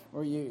 okay?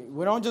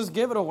 We don't just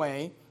give it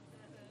away.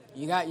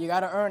 You got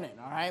to earn it,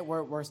 all right?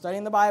 We're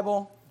studying the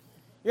Bible.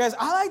 You guys,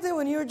 I liked it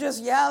when you were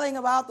just yelling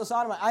about the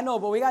Sodom. I know,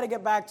 but we got to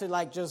get back to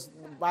like just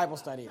Bible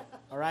study,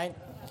 all right?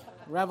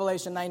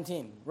 Revelation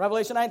 19.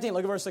 Revelation 19,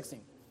 look at verse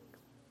 16.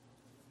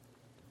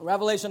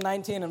 Revelation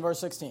 19 and verse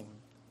 16.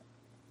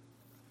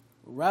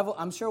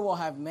 I'm sure we'll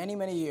have many,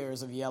 many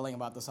years of yelling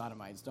about the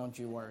Sodomites. Don't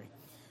you worry.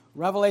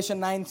 Revelation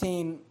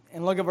 19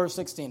 and look at verse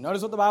 16.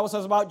 Notice what the Bible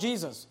says about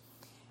Jesus.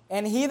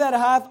 And he that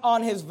hath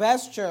on his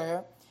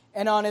vesture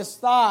and on his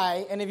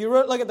thigh, and if you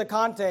look at the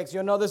context,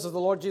 you'll know this is the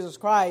Lord Jesus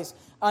Christ,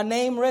 a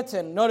name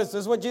written. Notice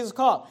this is what Jesus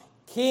called,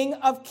 King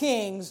of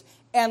Kings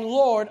and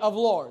Lord of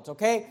Lords.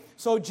 Okay?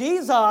 So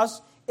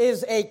Jesus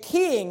is a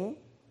king,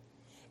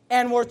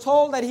 and we're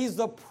told that he's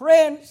the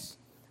Prince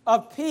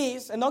of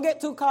Peace. And don't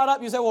get too caught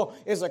up. You say, well,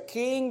 is a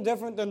king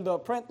different than the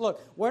prince? Look,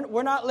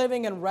 we're not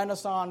living in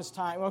Renaissance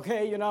time,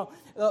 okay? You know,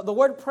 the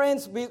word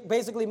prince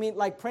basically means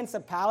like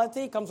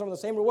principality, comes from the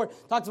same word.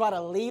 Talks about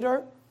a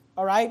leader,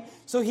 all right?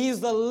 So he's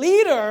the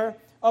leader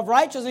of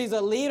righteousness. He's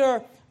a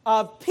leader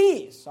of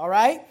peace, all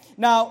right?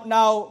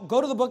 Now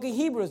go to the book of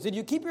Hebrews. Did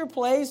you keep your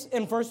place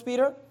in 1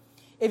 Peter?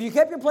 If you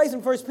kept your place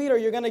in 1 Peter,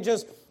 you're going to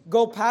just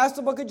go past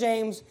the book of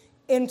James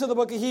into the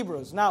book of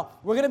Hebrews. Now,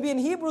 we're going to be in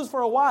Hebrews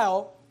for a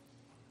while,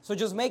 so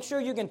just make sure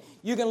you can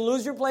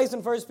lose your place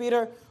in 1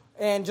 Peter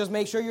and just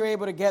make sure you're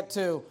able to get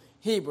to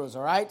Hebrews,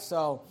 all right?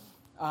 So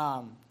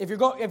if you're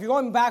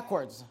going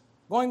backwards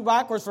from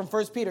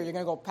 1 Peter, you're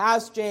going to go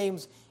past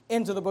James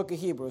into the book of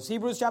Hebrews.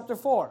 Hebrews chapter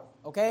 4,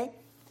 okay?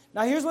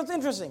 Now, here's what's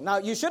interesting. Now,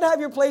 you should have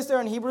your place there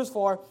in Hebrews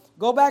 4.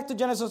 Go back to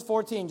Genesis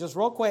 14 just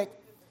real quick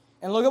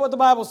and look at what the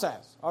Bible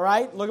says, all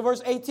right? Look at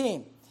verse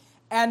 18.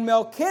 And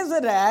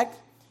Melchizedek,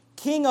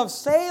 king of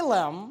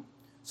Salem,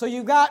 so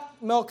you've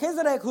got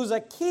Melchizedek, who's a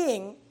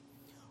king,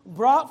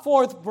 brought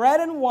forth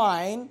bread and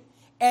wine,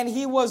 and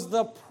he was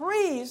the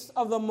priest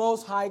of the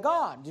Most High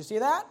God. Do you see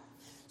that?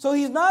 So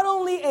he's not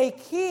only a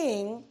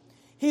king,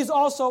 he's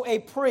also a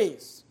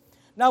priest.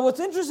 Now, what's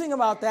interesting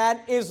about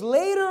that is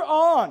later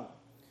on,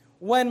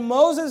 when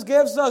Moses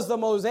gives us the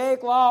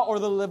Mosaic law or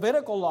the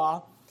Levitical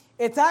law,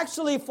 it's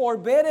actually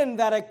forbidden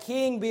that a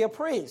king be a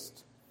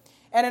priest.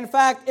 And in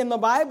fact, in the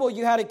Bible,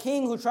 you had a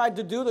king who tried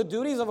to do the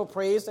duties of a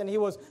priest, and he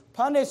was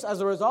punished as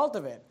a result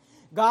of it.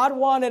 God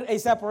wanted a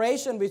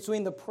separation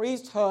between the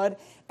priesthood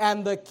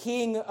and the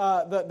king,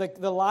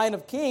 the line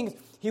of kings.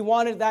 He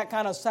wanted that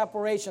kind of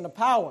separation of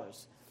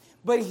powers.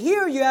 But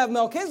here you have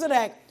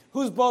Melchizedek,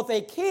 who's both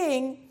a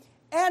king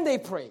and a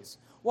priest.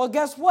 Well,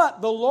 guess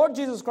what? The Lord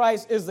Jesus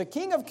Christ is the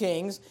King of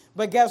Kings,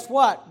 but guess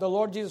what? The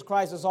Lord Jesus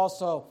Christ is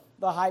also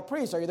the high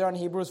priest. Are you there in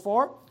Hebrews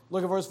 4?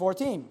 Look at verse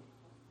 14.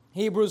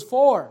 Hebrews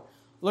 4.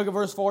 Look at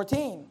verse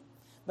 14.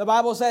 The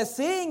Bible says,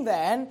 seeing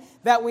then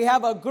that we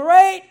have a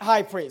great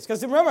high priest.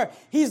 Because remember,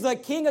 he's the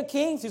King of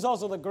Kings. He's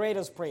also the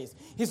greatest priest.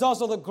 He's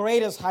also the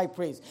greatest high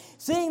priest.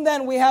 Seeing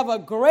then we have a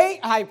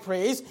great high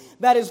priest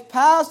that is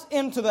passed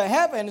into the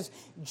heavens,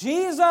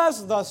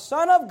 Jesus, the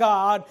Son of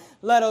God,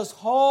 let us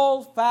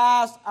hold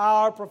fast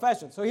our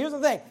profession. So here's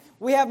the thing.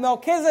 We have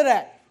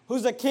Melchizedek,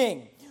 who's a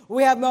king.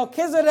 We have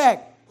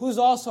Melchizedek, who's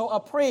also a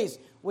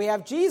priest. We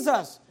have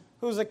Jesus,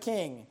 who's a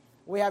king.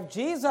 We have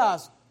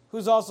Jesus,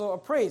 who's also a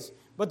priest.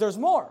 But there's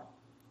more.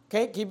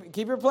 Okay,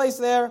 keep your place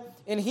there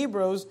in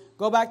Hebrews.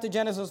 Go back to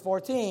Genesis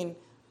 14.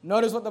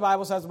 Notice what the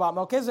Bible says about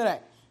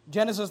Melchizedek.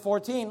 Genesis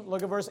 14,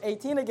 look at verse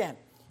 18 again.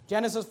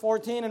 Genesis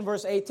 14 and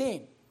verse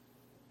 18.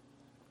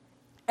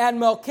 And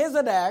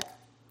Melchizedek,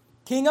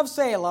 king of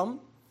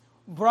Salem,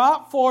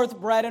 brought forth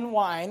bread and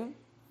wine,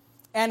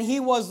 and he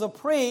was the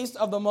priest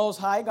of the Most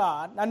High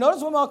God. Now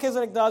notice what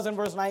Melchizedek does in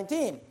verse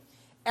 19.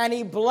 And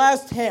he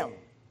blessed him,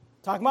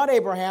 talking about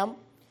Abraham,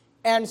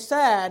 and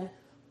said,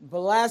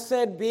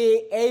 blessed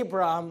be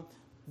Abram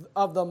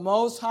of the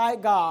Most High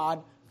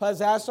God,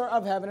 possessor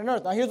of heaven and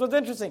earth. Now here's what's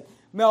interesting.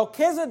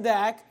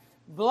 Melchizedek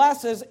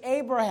blesses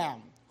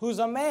Abraham, who's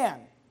a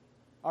man.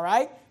 All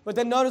right? But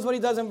then notice what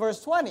he does in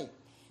verse 20.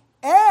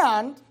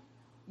 And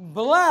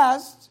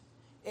blessed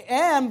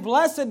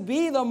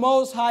be the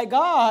Most High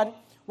God,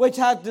 which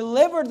hath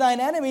delivered thine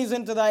enemies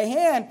into thy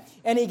hand,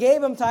 and he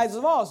gave him tithes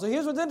of all. So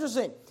here's what's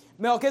interesting.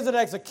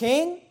 Melchizedek's a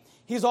king.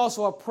 He's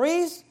also a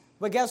priest.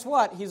 But guess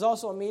what? He's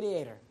also a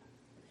mediator.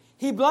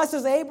 He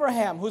blesses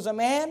Abraham, who's a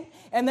man,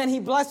 and then he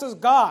blesses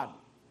God.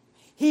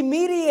 He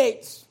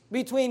mediates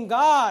between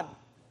God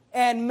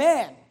and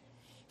man.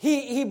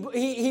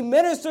 He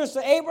ministers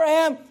to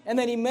Abraham, and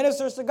then he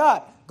ministers to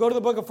God. Go to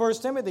the book of 1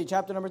 Timothy,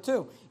 chapter number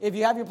 2. If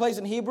you have your place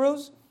in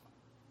Hebrews,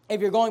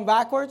 if you're going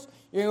backwards,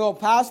 you're going to go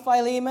past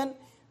Philemon,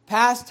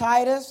 past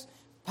Titus,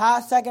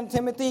 past 2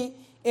 Timothy,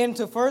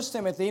 into 1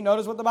 Timothy.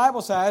 Notice what the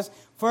Bible says.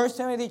 1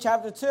 Timothy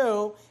chapter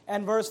 2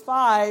 and verse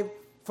 5.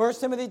 1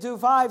 Timothy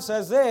 2:5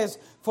 says this,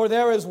 for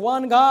there is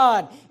one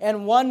God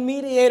and one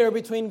mediator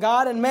between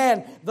God and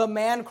man, the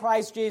man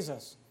Christ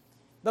Jesus.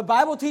 The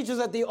Bible teaches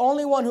that the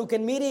only one who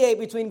can mediate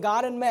between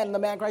God and men, the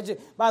man Christ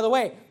Jesus. By the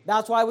way,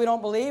 that's why we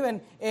don't believe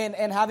in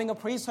having a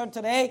priesthood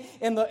today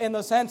in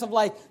the sense of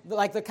like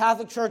the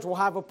Catholic Church will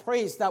have a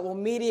priest that will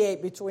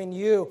mediate between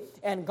you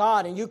and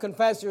God, and you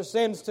confess your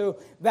sins to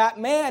that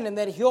man, and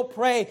then he'll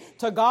pray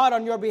to God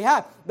on your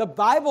behalf. The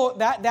Bible,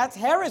 that's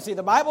heresy.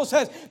 The Bible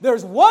says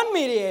there's one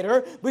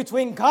mediator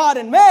between God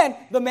and man,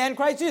 the man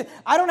Christ Jesus.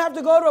 I don't have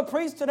to go to a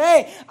priest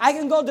today. I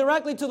can go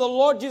directly to the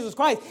Lord Jesus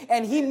Christ,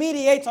 and he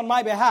mediates on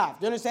my behalf.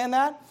 Do you understand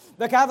that?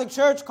 The Catholic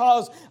Church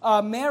calls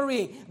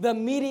Mary the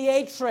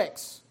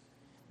mediatrix.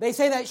 They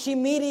say that she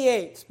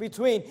mediates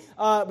between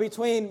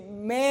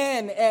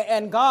man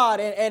and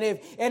God,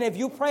 and if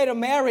you pray to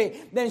Mary,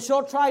 then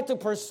she'll try to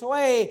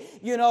persuade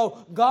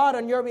God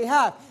on your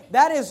behalf.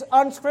 That is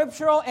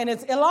unscriptural and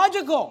it's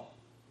illogical.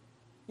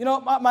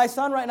 My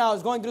son right now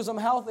is going through some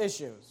health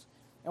issues.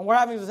 And we're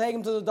having to take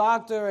him to the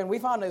doctor, and we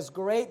found this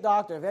great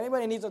doctor. If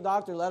anybody needs a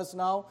doctor, let us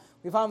know.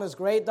 We found this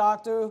great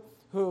doctor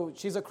who,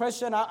 she's a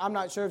Christian. I'm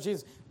not sure if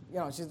she's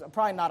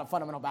probably not a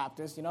fundamental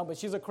Baptist, but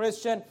she's a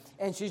Christian,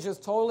 and she's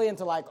just totally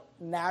into like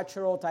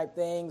natural type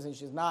things, and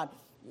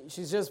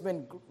she's just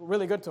been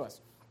really good to us.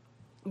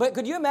 But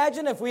could you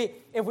imagine if we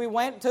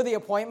went to the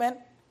appointment,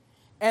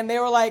 and they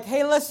were like,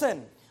 hey,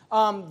 listen,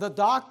 the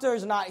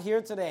doctor's not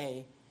here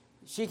today.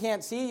 She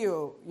can't see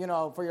you,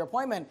 for your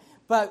appointment.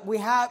 But we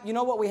have,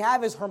 what we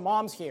have is her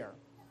mom's here.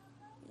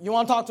 You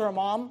want to talk to her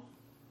mom?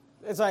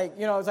 It's like,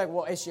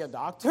 well, is she a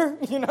doctor?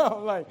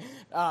 No.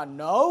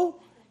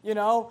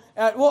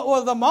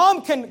 Well, the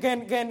mom can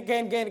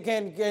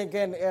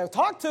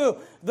talk to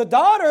the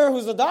daughter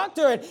who's a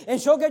doctor,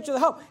 and she'll get you the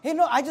help. Hey,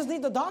 no, I just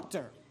need the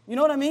doctor. You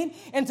know what I mean?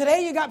 And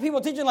today you got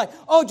people teaching like,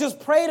 oh, just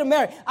pray to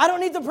Mary. I don't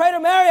need to pray to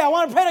Mary. I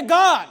want to pray to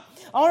God.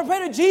 I want to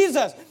pray to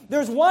Jesus.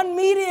 There's one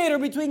mediator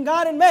between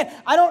God and man.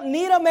 I don't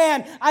need a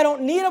man. I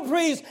don't need a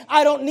priest.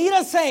 I don't need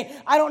a saint.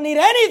 I don't need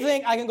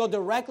anything. I can go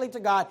directly to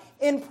God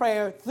in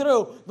prayer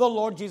through the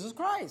Lord Jesus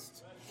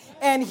Christ.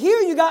 And here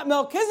you got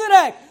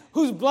Melchizedek,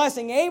 who's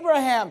blessing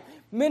Abraham,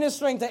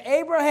 ministering to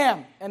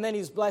Abraham, and then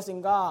he's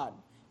blessing God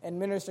and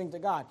ministering to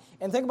God.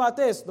 And think about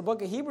this. The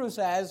book of Hebrews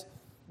says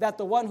that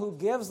the one who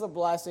gives the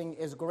blessing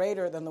is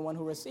greater than the one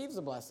who receives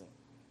the blessing.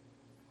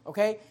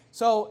 Okay?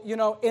 So,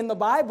 in the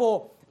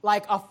Bible,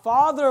 like a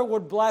father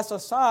would bless a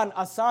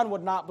son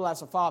would not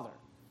bless a father.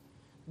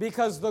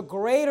 Because the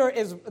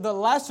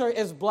lesser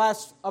is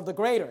blessed of the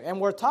greater.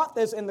 And we're taught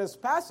this in this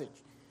passage.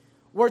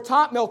 We're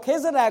taught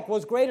Melchizedek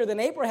was greater than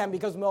Abraham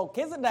because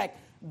Melchizedek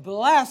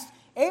blessed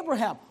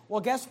Abraham.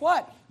 Well, guess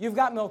what? You've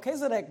got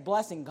Melchizedek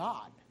blessing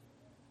God.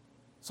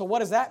 So what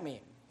does that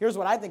mean? Here's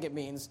what I think it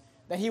means.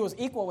 That he was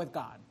equal with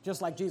God,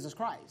 just like Jesus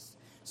Christ.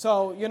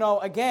 So,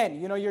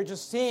 again, you're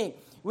just seeing.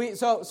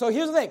 So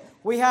here's the thing.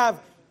 We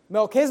have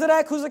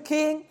Melchizedek who's a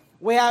king.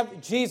 We have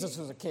Jesus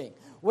who's a king.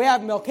 We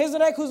have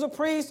Melchizedek who's a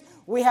priest.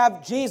 We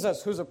have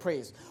Jesus who's a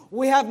priest.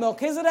 We have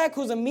Melchizedek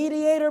who's a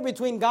mediator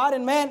between God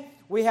and man.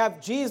 We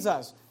have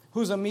Jesus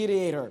who's a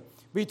mediator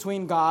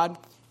between God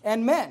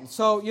and men.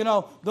 So,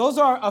 those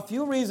are a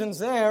few reasons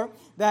there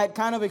that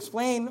kind of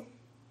explain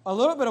a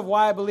little bit of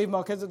why I believe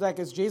Melchizedek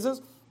is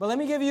Jesus. But let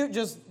me give you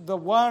just the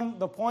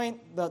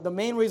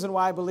main reason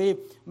why I believe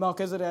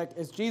Melchizedek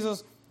is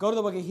Jesus. Go to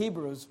the book of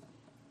Hebrews.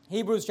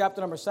 Hebrews chapter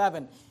number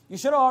 7. You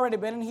should have already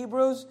been in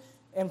Hebrews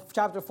in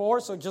chapter 4,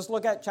 so just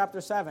look at chapter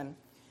 7.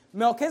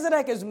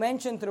 Melchizedek is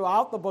mentioned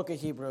throughout the book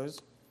of Hebrews.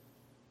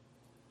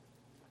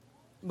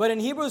 But in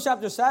Hebrews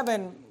chapter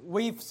 7,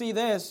 we see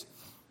this.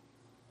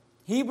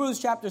 Hebrews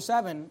chapter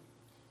 7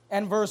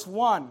 and verse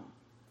 1.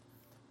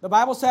 The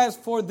Bible says,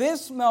 for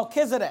this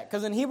Melchizedek,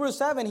 because in Hebrews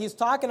 7, he's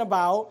talking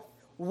about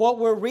what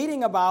we're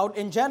reading about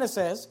in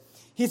Genesis.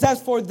 He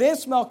says, for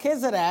this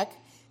Melchizedek,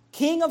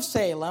 king of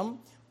Salem,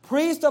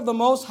 priest of the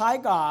Most High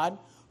God,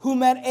 who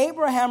met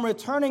Abraham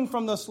returning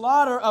from the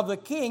slaughter of the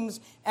kings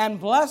and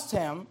blessed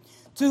him,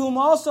 to whom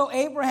also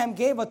Abraham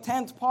gave a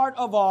tenth part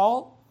of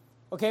all.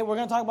 Okay, we're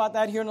going to talk about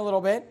that here in a little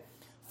bit.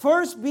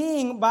 First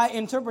being by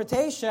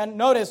interpretation,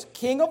 notice,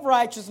 king of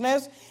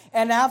righteousness,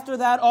 and after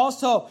that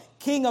also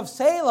king of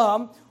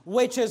Salem,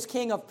 which is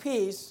king of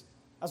peace.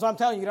 That's what I'm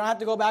telling you. You don't have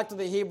to go back to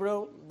the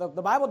Hebrew. The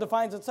Bible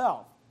defines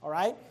itself, all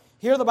right?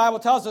 Here the Bible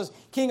tells us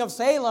king of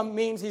Salem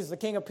means he's the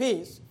king of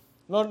peace.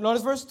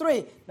 Notice verse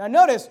 3. Now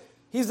notice,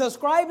 he's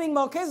describing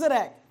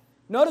Melchizedek.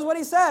 Notice what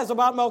he says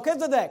about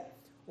Melchizedek.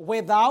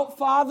 Without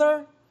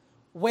father,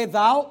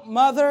 without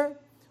mother,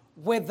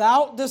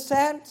 without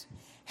descent,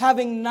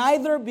 having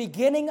neither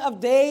beginning of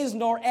days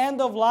nor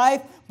end of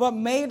life, but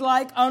made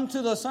like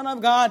unto the Son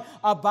of God,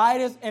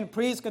 abideth in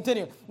priest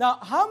continue. Now,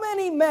 how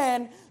many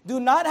men do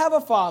not have a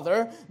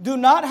father, do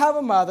not have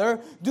a mother,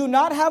 do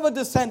not have a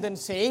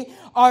descendancy,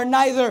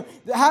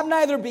 have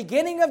neither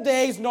beginning of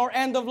days nor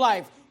end of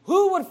life?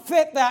 Who would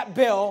fit that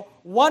bill?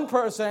 One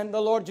person,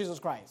 the Lord Jesus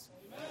Christ.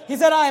 He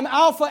said, I am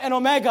Alpha and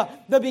Omega,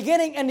 the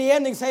beginning and the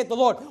ending, saith the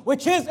Lord,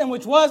 which is and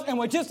which was and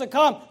which is to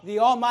come, the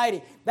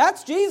Almighty.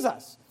 That's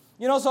Jesus.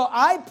 So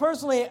I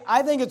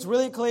think it's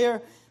really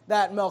clear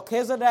that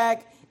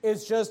Melchizedek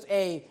is just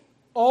a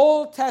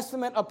Old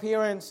Testament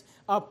appearance,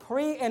 a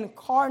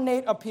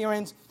pre-incarnate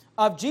appearance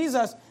of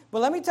Jesus.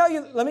 But let me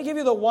give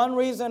you the one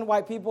reason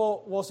why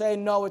people will say,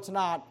 no, it's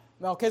not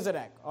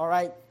Melchizedek, all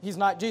right? He's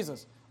not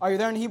Jesus. Are you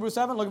there in Hebrews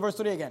 7? Look at verse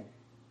 3 again.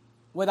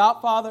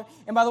 Without father.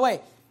 And by the way,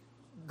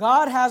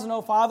 God has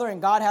no father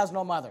and God has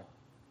no mother.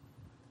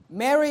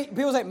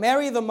 People say,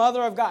 Mary, the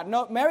mother of God.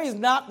 No, Mary is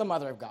not the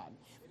mother of God.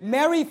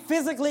 Mary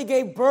physically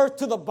gave birth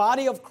to the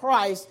body of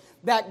Christ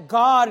that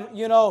God,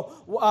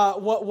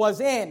 was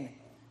in.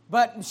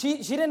 But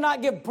she did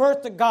not give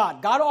birth to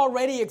God. God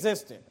already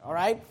existed, all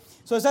right?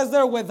 So it says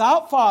there,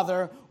 without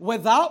father,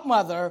 without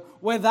mother,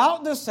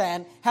 without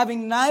descent,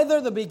 having neither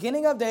the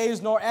beginning of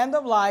days nor end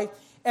of life.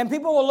 And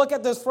people will look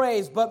at this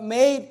phrase, but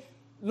made,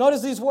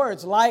 notice these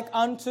words, like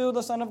unto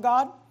the Son of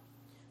God.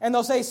 And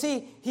they'll say,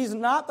 see, he's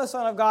not the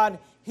Son of God,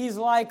 he's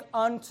like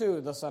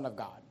unto the Son of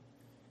God.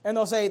 And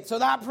they'll say, so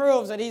that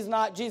proves that he's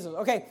not Jesus.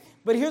 Okay,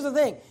 but here's the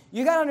thing.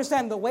 You got to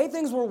understand, the way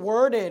things were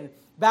worded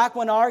back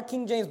when our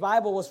King James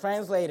Bible was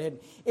translated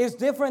is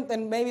different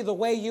than maybe the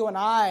way you and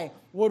I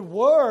would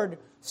word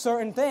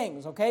certain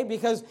things, okay?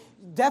 Because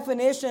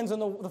definitions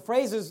and the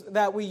phrases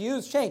that we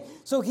use change.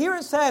 So here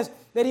it says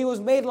that he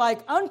was made like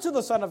unto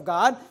the Son of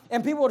God,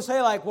 and people would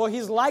say like, well,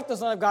 he's like the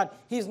Son of God.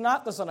 He's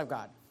not the Son of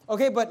God.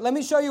 Okay, but let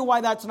me show you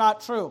why that's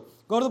not true.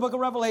 Go to the book of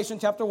Revelation,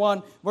 chapter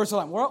 1, verse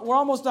 11. We're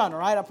almost done, all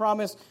right? I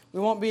promise we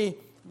won't be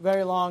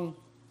very long,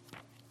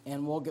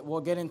 and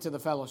we'll get into the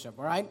fellowship,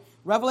 all right?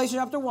 Revelation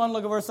chapter 1,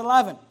 look at verse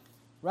 11.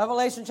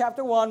 Revelation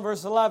chapter 1,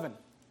 verse 11.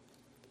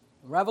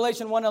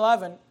 Revelation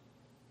 1:11.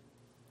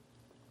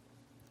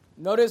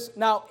 Notice,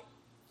 now,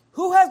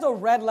 who has the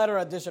red letter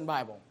edition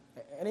Bible?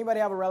 Anybody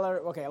have a red letter?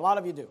 Okay, a lot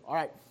of you do. All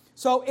right.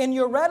 So in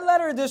your red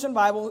letter edition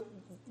Bible,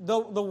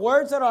 the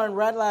words that are in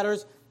red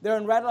letters, they're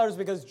in red letters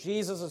because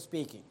Jesus is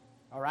speaking.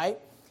 All right?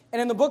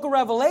 And in the book of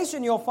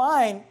Revelation, you'll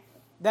find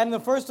that in the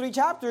first 3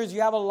 chapters,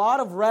 you have a lot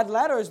of red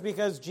letters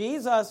because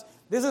Jesus,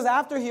 this is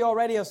after he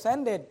already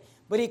ascended,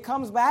 but he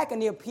comes back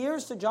and he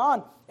appears to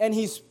John, and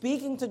he's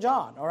speaking to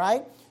John. All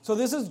right? So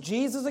this is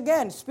Jesus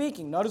again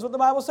speaking. Notice what the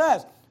Bible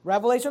says.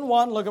 Revelation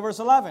 1, look at verse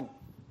 11.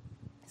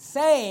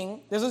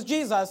 Saying, this is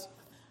Jesus,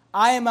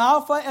 I am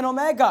Alpha and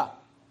Omega,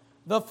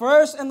 the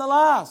first and the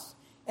last.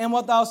 And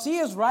what thou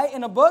seest, write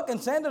in a book and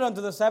send it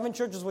unto the 7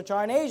 churches which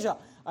are in Asia,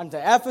 unto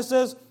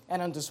Ephesus,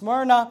 and unto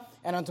Smyrna,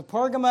 and unto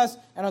Pergamos,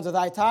 and unto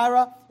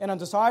Thyatira, and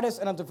unto Sardis,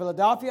 and unto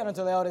Philadelphia, and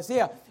unto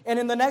Laodicea. And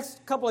in the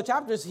next couple of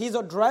chapters, he's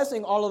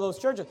addressing all of those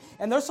churches.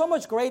 And there's so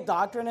much great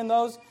doctrine in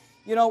those.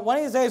 You know, one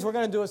of these days we're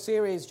going to do a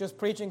series just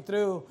preaching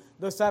through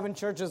the 7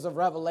 churches of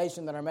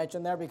Revelation that are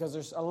mentioned there, because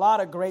there's a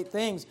lot of great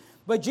things.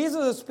 But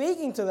Jesus is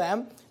speaking to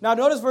them. Now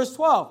notice verse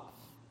 12.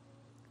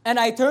 And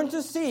I turned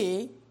to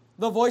see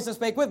the voice that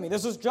spake with me.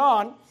 This is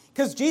John,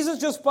 because Jesus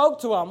just spoke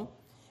to him.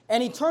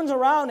 And he turns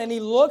around and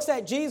he looks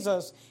at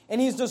Jesus, and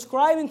he's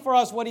describing for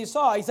us what he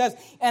saw. He says,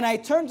 and I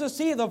turned to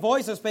see the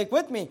voice that spake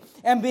with me.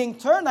 And being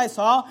turned, I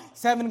saw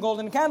 7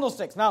 golden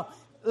candlesticks. Now,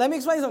 let me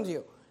explain something to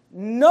you.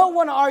 No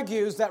one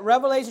argues that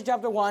Revelation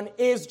chapter 1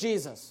 is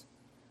Jesus.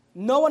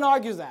 No one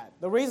argues that.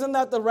 The reason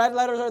that the red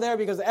letters are there,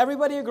 because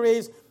everybody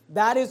agrees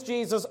that is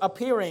Jesus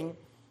appearing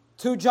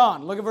to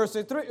John. Look at verse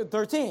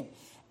 13.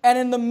 And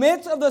in the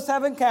midst of the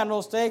 7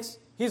 candlesticks,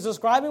 he's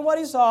describing what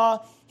he saw.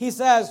 He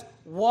says,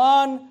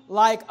 one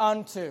like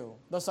unto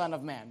the Son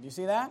of Man. Do you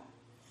see that?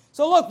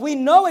 So look, we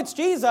know it's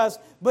Jesus,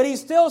 but he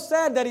still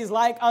said that he's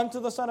like unto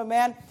the Son of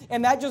Man.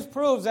 And that just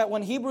proves that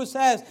when Hebrews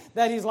says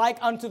that he's like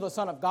unto the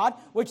Son of God,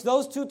 which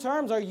those 2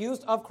 terms are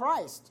used of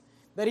Christ,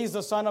 that he's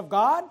the Son of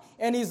God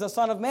and he's the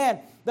Son of Man.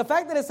 The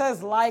fact that it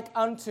says like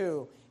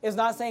unto is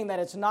not saying that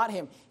it's not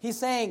him. He's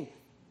saying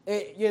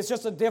it's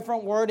just a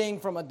different wording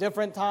from a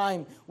different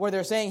time where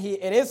they're saying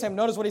it is him.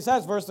 Notice what he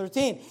says, verse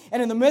 13.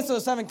 And in the midst of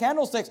the 7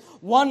 candlesticks,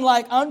 one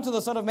like unto the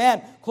Son of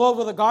Man, clothed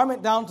with a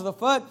garment down to the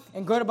foot,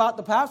 and girt about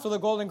the paps with a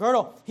golden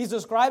girdle. He's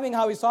describing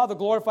how he saw the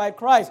glorified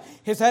Christ.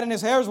 His head and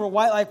his hairs were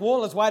white like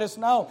wool, as white as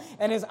snow,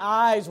 and his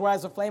eyes were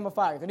as a flame of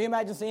fire. Can you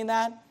imagine seeing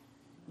that?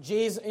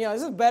 Jesus,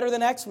 this is better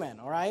than X-Men,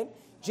 all right?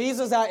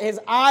 Jesus, his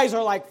eyes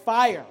are like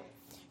fire.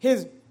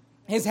 His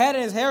head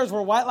and his hairs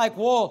were white like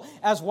wool,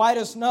 as white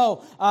as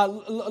snow.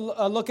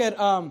 Look at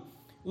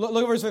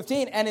verse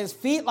 15. And his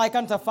feet like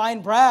unto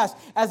fine brass,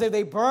 as if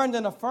they burned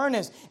in a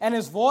furnace. And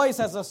his voice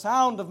as the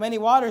sound of many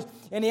waters.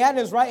 And he had in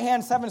his right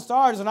hand 7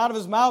 stars, and out of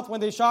his mouth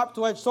went a sharp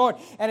 2-edged sword.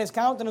 And his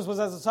countenance was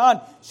as the sun,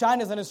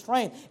 shineth in his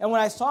strength. And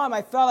when I saw him,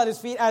 I fell at his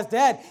feet as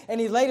dead.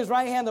 And he laid his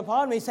right hand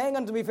upon me, saying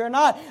unto me, Fear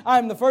not, I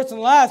am the first and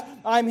last.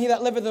 I am he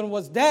that liveth and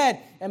was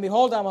dead. And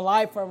behold, I am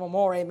alive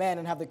forevermore. Amen.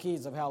 And have the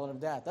keys of hell and of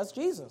death. That's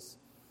Jesus.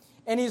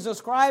 And he's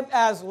described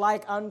as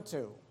like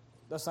unto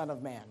the Son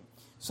of Man.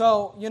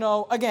 So,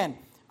 again,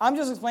 I'm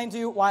just explaining to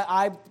you why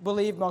I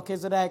believe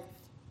Melchizedek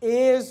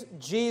is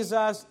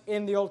Jesus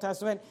in the Old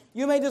Testament.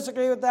 You may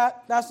disagree with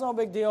that. That's no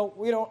big deal.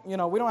 We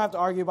don't have to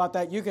argue about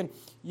that. You can,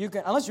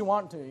 unless you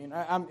want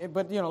to,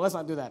 but let's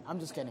not do that. I'm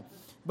just kidding.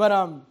 But,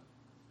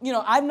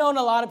 I've known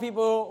a lot of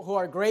people who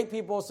are great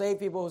people, saved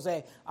people, who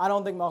say, I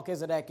don't think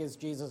Melchizedek is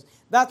Jesus.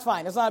 That's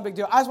fine. It's not a big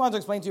deal. I just wanted to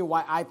explain to you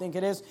why I think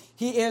it is.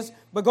 He is.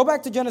 But go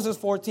back to Genesis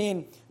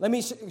 14. Let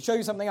me show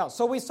you something else.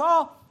 So we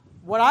saw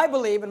what I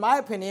believe, in my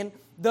opinion,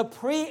 the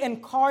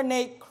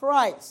pre-incarnate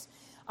Christ.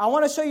 I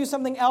want to show you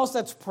something else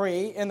that's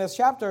in this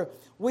chapter.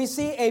 We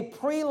see a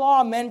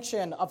pre-law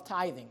mention of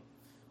tithing.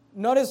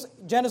 Notice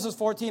Genesis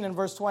 14 and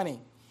verse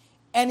 20.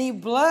 And he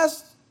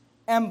blessed,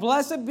 and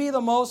blessed be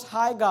the Most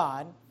High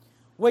God,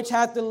 which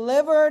hath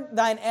delivered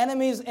thine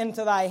enemies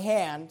into thy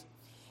hand,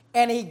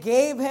 and he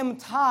gave him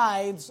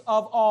tithes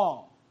of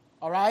all.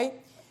 All right?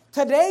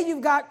 Today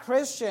you've got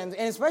Christians,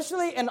 and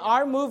especially in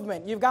our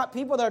movement, you've got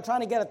people that are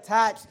trying to get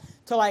attached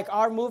to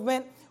our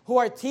movement who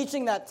are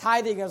teaching that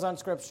tithing is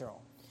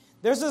unscriptural.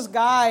 There's this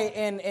guy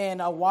in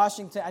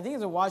Washington, I think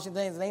he's in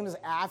Washington, his name is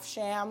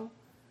Afsham.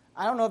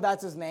 I don't know if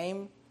that's his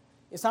name.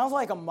 It sounds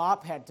like a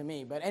mop head to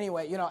me, but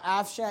anyway,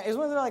 Afsham, isn't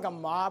there like a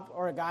mop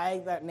or a guy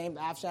that named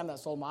Afsham that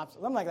sold mops?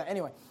 Something like that.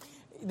 Anyway,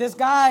 this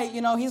guy,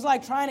 he's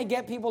like trying to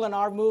get people in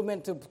our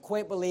movement to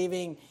quit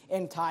believing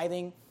in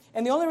tithing.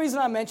 And the only reason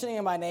I'm mentioning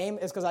him by name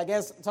is because I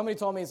guess somebody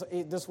told me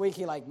this week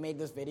he like made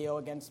this video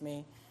against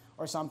me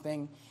or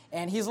something.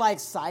 And he's like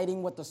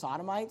siding with the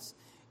Sodomites.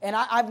 And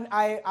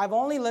I've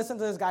only listened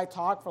to this guy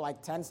talk for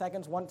like 10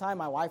 seconds. One time,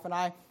 my wife and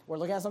I were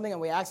looking at something,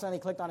 and we accidentally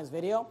clicked on his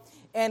video.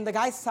 And the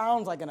guy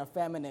sounds like an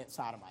effeminate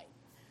Sodomite.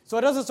 So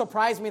it doesn't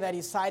surprise me that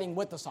he's siding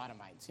with the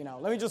Sodomites.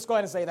 Let me just go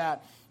ahead and say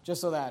that, just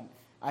so that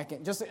I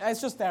can.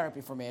 It's just therapy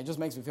for me. It just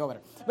makes me feel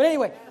better. But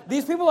anyway,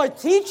 these people are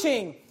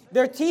teaching.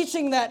 They're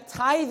teaching that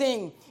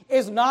tithing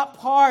is not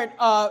part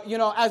of,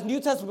 as New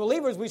Testament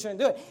believers, we shouldn't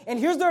do it. And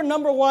here's their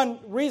number one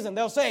reason.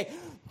 They'll say,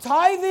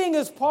 tithing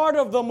is part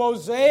of the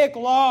Mosaic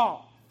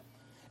law.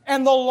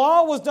 And the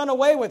law was done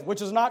away with,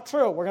 which is not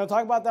true. We're going to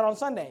talk about that on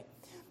Sunday.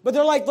 But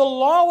they're like, the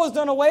law was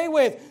done away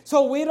with,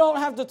 so we don't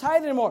have to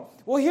tithe anymore.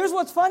 Well, here's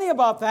what's funny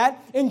about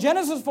that. In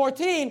Genesis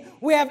 14,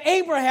 we have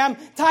Abraham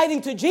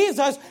tithing to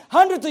Jesus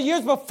hundreds of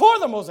years before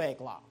the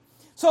Mosaic law.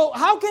 So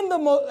how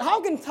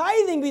can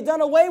tithing be done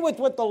away with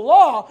the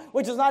law,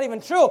 which is not even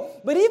true?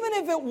 But even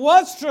if it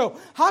was true,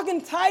 how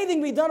can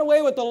tithing be done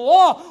away with the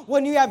law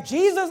when you have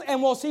Jesus,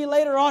 and we'll see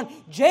later on,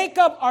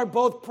 Jacob are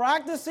both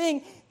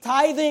practicing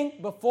tithing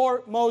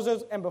before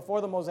Moses and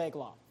before the Mosaic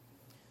law?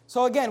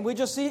 So again, we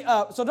just see,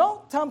 so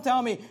don't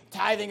tell me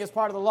tithing is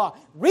part of the law.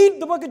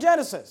 Read the book of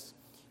Genesis.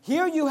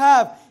 Here you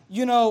have,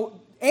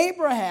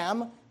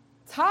 Abraham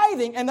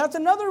tithing, and that's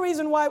another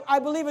reason why I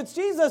believe it's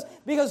Jesus,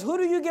 because who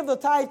do you give the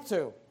tithe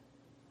to?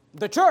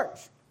 The church.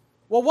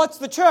 Well, what's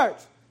the church?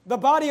 The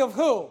body of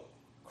who?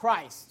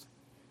 Christ.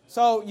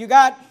 So you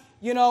got,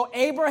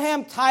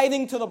 Abraham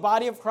tithing to the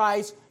body of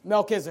Christ,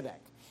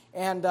 Melchizedek.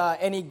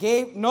 And he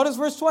gave, notice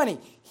verse 20,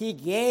 he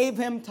gave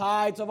him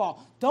tithes of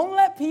all. Don't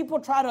let people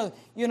try to,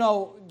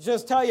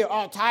 just tell you,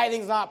 oh,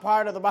 tithing's not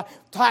part of the,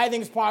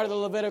 tithing's part of the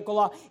Levitical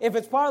law. If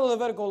it's part of the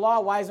Levitical law,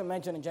 why is it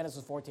mentioned in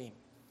Genesis 14?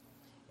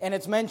 And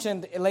it's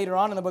mentioned later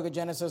on in the book of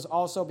Genesis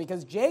also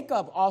because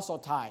Jacob also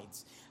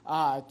tithes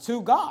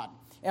to God.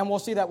 And we'll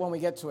see that when we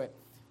get to it.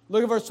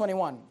 Look at verse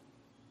 21.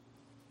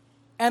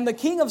 And the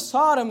king of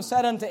Sodom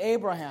said unto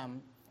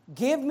Abraham,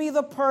 give me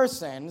the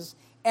persons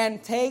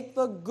and take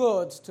the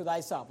goods to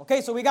thyself.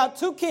 Okay, so we got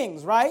two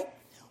kings, right?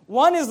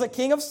 One is the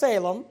king of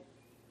Salem,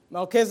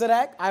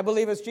 Melchizedek. I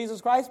believe it's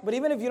Jesus Christ. But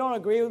even if you don't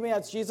agree with me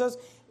that's Jesus,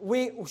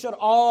 we should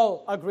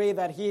all agree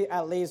that he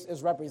at least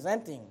is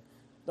representing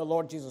the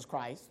Lord Jesus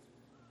Christ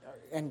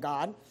and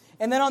God.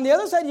 And then on the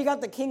other side, you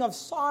got the king of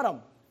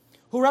Sodom,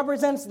 who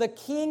represents the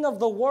king of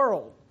the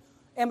world.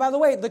 And by the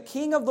way, the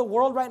king of the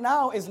world right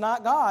now is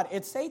not God,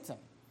 it's Satan.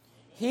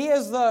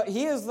 He's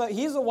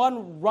the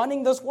one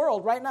running this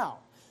world right now.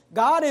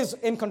 God is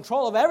in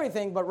control of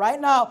everything, but right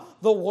now,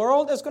 the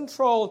world is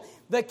controlled.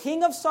 The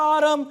king of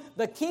Sodom,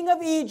 the king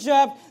of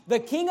Egypt, the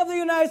king of the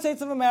United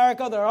States of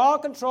America, they're all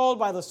controlled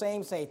by the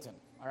same Satan,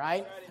 all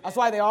right? That's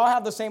why they all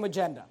have the same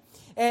agenda.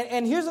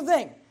 And here's the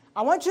thing.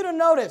 I want you to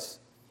notice,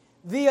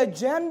 the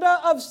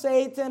agenda of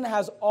Satan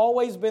has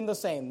always been the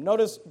same.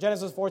 Notice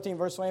Genesis 14,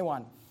 verse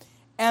 21.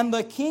 And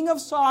the king of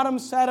Sodom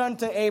said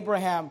unto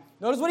Abraham,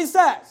 notice what he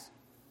says,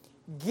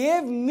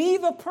 give me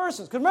the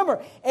persons. Because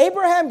remember,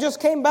 Abraham just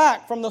came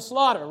back from the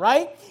slaughter,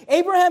 right?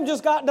 Abraham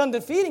just got done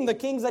defeating the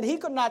kings that he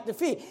could not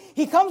defeat.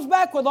 He comes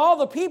back with all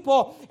the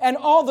people and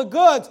all the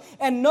goods.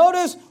 And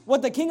notice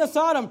what the king of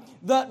Sodom,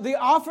 the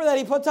offer that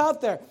he puts out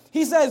there.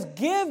 He says,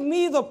 give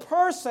me the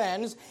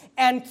persons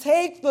and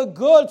take the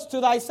goods to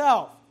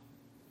thyself.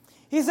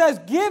 He says,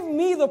 give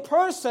me the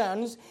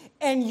persons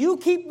and you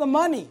keep the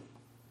money.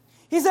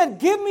 He said,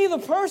 give me the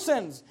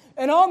persons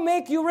and I'll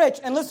make you rich.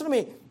 And listen to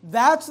me.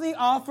 That's the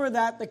offer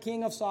that the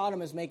king of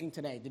Sodom is making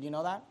today. Did you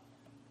know that?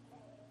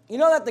 You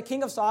know that the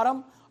king of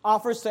Sodom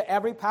offers to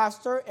every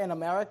pastor in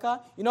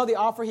America? You know the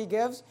offer he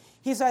gives?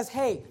 He says,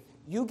 hey,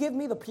 you give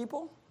me the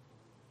people.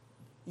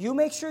 You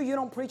make sure you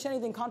don't preach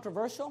anything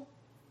controversial.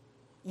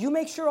 You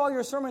make sure all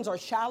your sermons are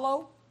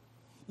shallow.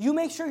 You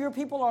make sure your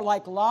people are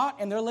like Lot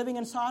and they're living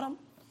in Sodom.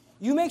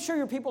 You make sure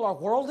your people are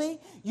worldly.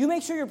 You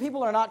make sure your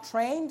people are not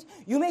trained.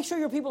 You make sure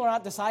your people are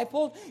not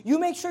discipled. You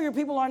make sure your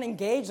people aren't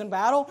engaged in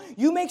battle.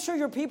 You make sure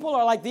your people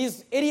are like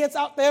these idiots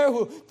out there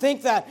who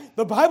think that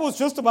the Bible is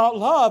just about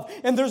love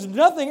and there's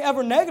nothing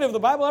ever negative in the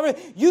Bible.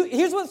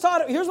 Here's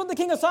what the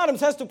king of Sodom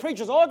says to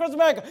preachers all across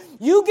America.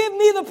 You give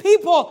me the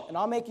people and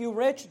I'll make you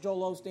rich,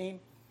 Joel Osteen.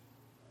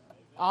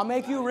 I'll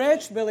make you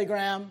rich, Billy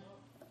Graham.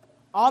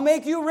 I'll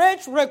make you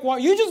rich, Rick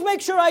Warren. You just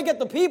make sure I get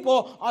the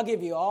people. I'll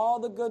give you all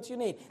the goods you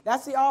need.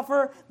 That's the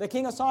offer the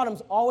king of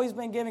Sodom's always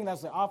been giving.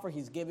 That's the offer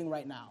he's giving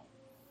right now.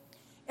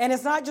 And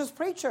it's not just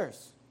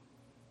preachers.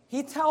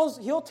 He'll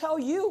tell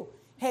you,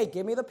 hey,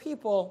 give me the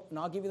people and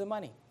I'll give you the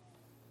money.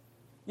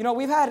 You know,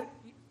 we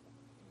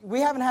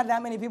haven't had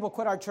that many people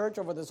quit our church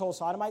over this whole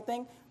Sodomite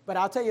thing. But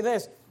I'll tell you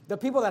this, the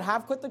people that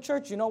have quit the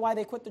church, you know why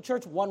they quit the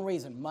church? One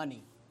reason,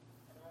 money.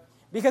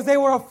 Because they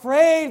were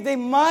afraid they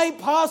might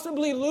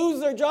possibly lose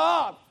their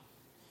job.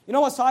 You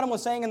know what Sodom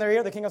was saying in their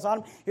ear, the king of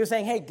Sodom? He was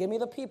saying, hey, give me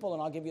the people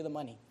and I'll give you the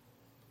money.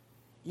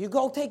 You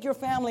go take your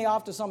family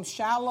off to some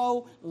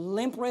shallow,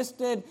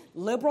 limp-wristed,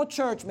 liberal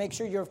church. Make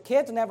sure your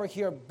kids never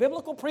hear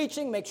biblical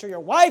preaching. Make sure your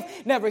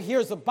wife never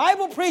hears the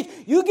Bible preached.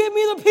 You give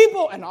me the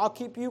people, and I'll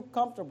keep you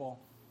comfortable.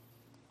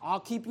 I'll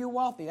keep you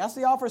wealthy. That's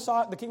the offer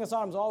the king of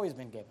Sodom's always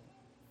been given.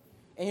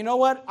 And you know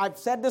what? I've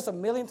said this a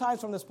million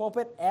times from this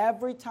pulpit.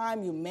 Every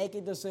time you make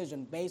a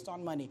decision based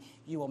on money,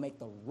 you will make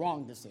the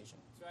wrong decision.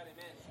 That's right,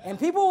 amen. And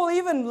people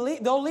will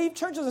they'll leave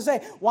churches and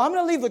say, well, I'm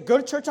going to leave the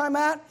good church I'm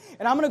at,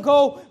 and I'm going to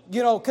go,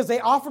 because they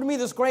offered me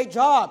this great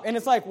job. And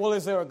it's like, well,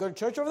 is there a good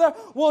church over there?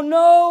 Well,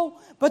 no,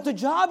 but the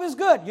job is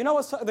good. You know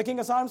what the king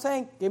of Sodom's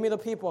saying? Give me the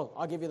people.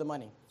 I'll give you the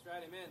money. That's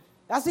right, amen.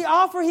 That's the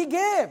offer he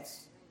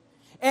gives.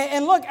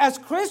 And look, as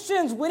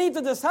Christians, we need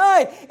to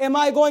decide, am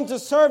I going to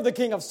serve the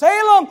king of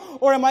Salem,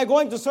 or am I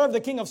going to serve the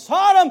king of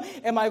Sodom?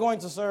 Am I going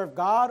to serve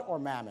God or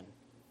mammon?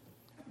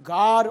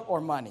 God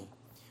or money?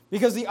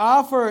 Because the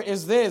offer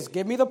is this: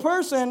 give me the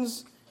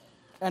persons,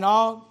 and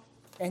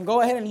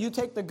go ahead and you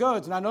take the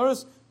goods. Now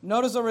notice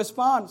the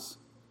response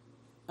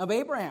of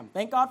Abraham.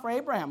 Thank God for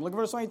Abraham. Look at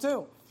verse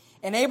 22.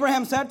 And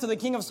Abraham said to the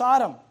king of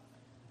Sodom,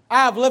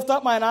 I have lifted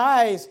up mine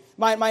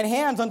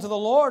hands unto the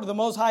Lord, the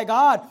Most High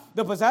God,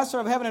 the possessor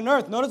of heaven and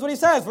earth. Notice what he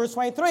says, verse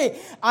 23.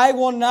 I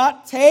will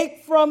not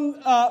take from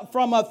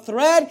a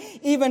thread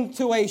even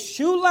to a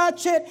shoe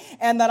latchet,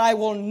 and that I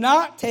will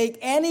not take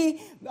anything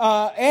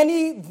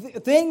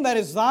that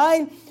is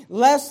thine,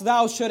 lest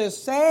thou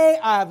shouldest say,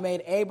 I have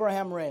made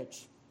Abraham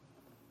rich.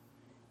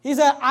 He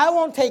said, I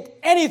won't take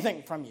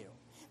anything from you,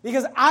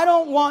 because I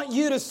don't want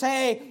you to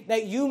say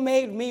that you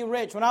made me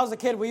rich. When I was a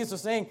kid, we used to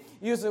sing.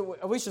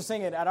 We should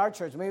sing it at our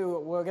church. Maybe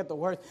we'll get the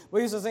words.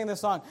 We used to sing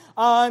this song.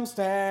 I'm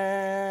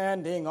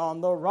standing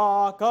on the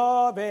rock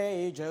of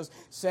ages,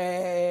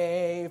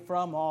 safe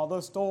from all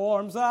the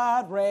storms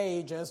that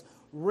rages,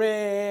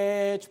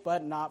 rich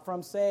but not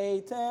from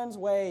Satan's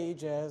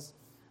wages.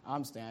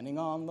 I'm standing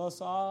on the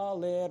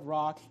solid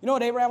rock. You know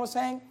what Abraham was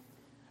saying?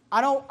 I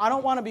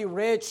don't want to be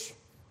rich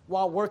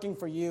while working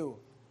for you,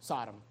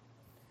 Sodom.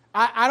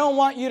 I don't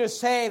want you to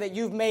say that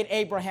you've made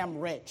Abraham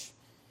rich.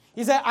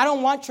 He said, I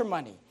don't want your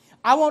money.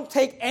 I won't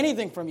take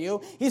anything from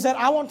you. He said,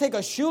 I won't take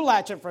a shoe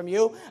latchet from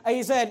you.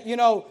 He said,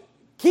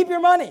 keep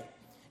your money.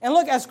 And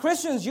look, as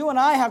Christians, you and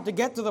I have to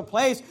get to the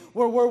place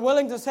where we're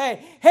willing to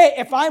say, hey,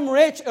 if I'm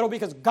rich, it'll be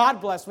because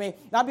God blessed me,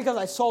 not because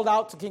I sold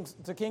out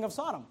to King of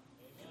Sodom,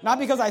 not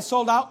because I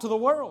sold out to the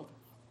world.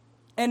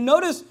 And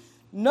notice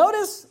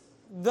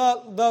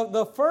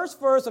the first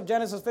verse of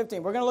Genesis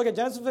 15. We're going to look at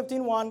Genesis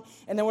 15:1,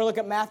 and then we'll look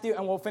at Matthew,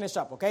 and we'll finish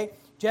up, okay?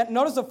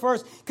 Notice the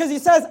first, because he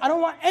says, I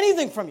don't want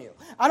anything from you.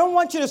 I don't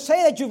want you to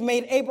say that you've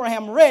made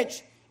Abraham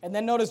rich. And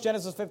then notice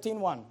Genesis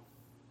 15:1.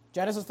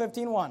 Genesis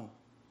 15:1.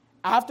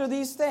 After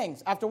these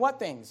things, after what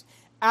things?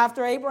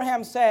 After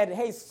Abraham said,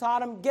 hey,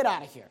 Sodom, get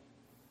out of here.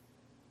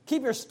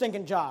 Keep your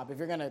stinking job if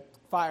you're going to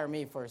fire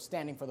me for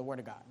standing for the word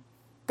of God.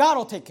 God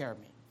will take care of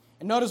me.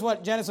 And notice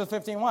what Genesis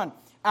 15:1.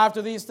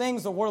 After these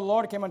things, the word of the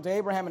Lord came unto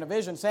Abraham in a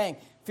vision, saying,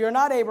 fear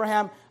not,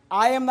 Abraham,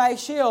 I am thy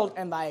shield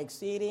and thy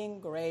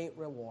exceeding great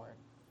reward.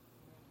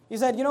 He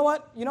said, you know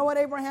what,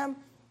 Abraham?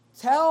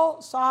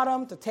 Tell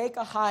Sodom to take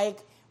a hike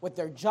with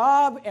their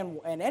job and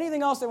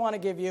anything else they want to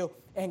give you,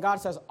 and God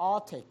says,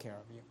 I'll take care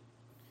of you.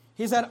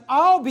 He said,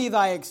 I'll be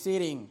thy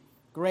exceeding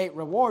great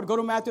reward. Go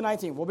to Matthew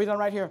 19. We'll be done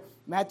right here.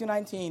 Matthew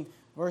 19,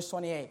 verse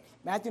 28.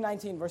 Matthew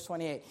 19, verse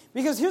 28.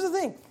 Because here's the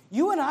thing.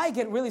 You and I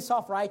get really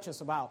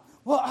self-righteous about,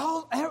 well,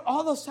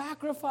 all the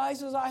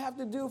sacrifices I have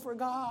to do for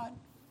God.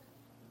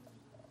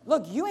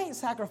 Look, you ain't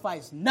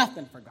sacrificed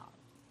nothing for God.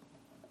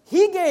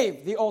 He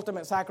gave the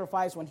ultimate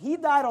sacrifice when he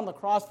died on the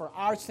cross for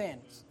our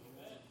sins.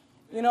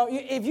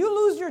 If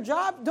you lose your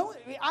job, think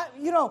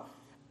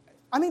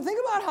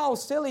about how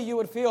silly you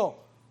would feel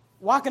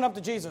walking up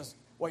to Jesus.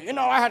 Well,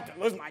 I had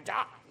to lose my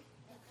job.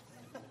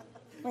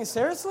 I mean,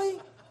 seriously?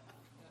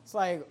 It's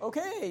like,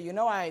 okay,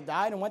 I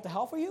died and went to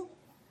hell for you?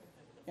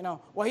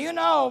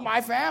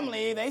 My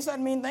family, they said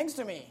mean things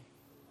to me.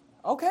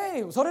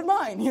 Okay, so did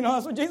mine.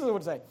 That's what Jesus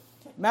would say.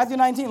 Matthew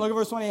 19, look at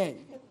verse 28.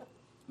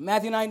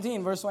 Matthew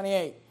 19, verse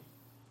 28.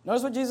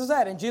 Notice what Jesus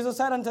said. And Jesus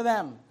said unto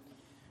them,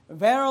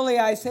 verily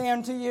I say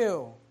unto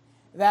you,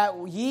 that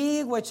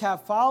ye which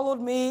have followed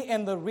me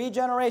in the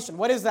regeneration.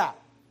 What is that?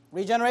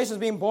 Regeneration is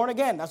being born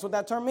again. That's what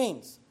that term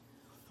means.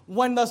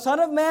 When the Son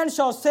of Man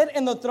shall sit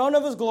in the throne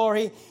of his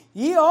glory,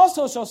 ye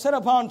also shall sit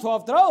upon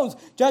 12 thrones,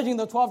 judging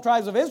the 12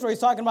 tribes of Israel. He's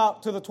talking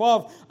about to the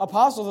 12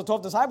 apostles, the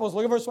 12 disciples.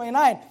 Look at verse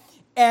 29.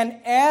 And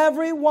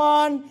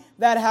everyone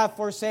that hath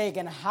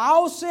forsaken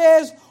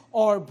houses,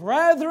 or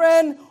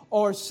brethren,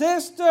 or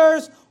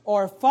sisters,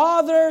 or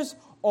fathers,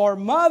 or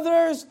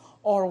mothers,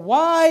 or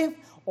wife,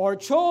 or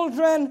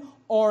children,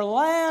 or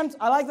lands.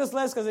 I like this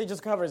list because it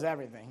just covers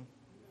everything.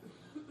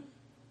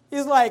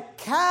 He's like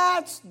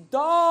cats,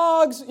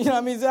 dogs, he's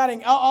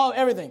adding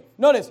everything.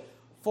 Notice,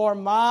 for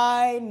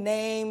my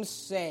name's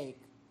sake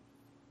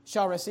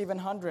shall receive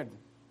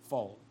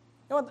 100-fold.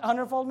 You know what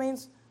 100-fold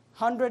means?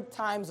 100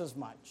 times as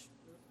much.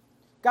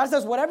 God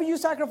says, whatever you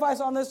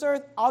sacrifice on this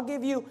earth, I'll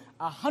give you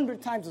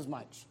 100 times as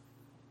much.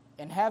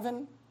 In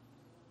heaven,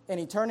 in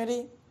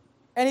eternity,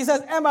 And he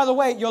says, and by the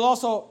way, you'll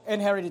also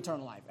inherit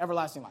eternal life,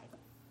 everlasting life.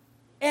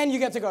 And you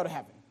get to go to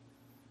heaven.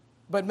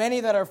 But many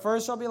that are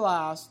first shall be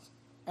last,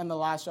 and the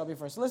last shall be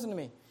first. Listen to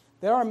me.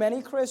 There are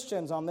many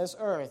Christians on this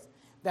earth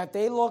that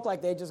they look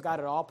like they just got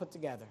it all put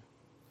together.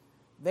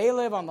 They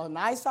live on the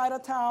nice side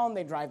of town.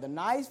 They drive the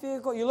nice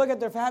vehicle. You look at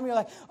their family, you're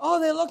like, oh,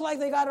 they look like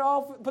they got it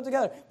all put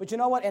together. But you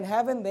know what? In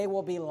heaven, they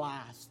will be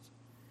last.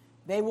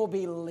 They will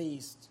be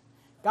least.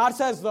 God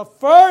says the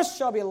first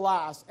shall be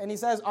last. And he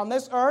says on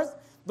this earth,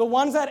 the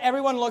ones that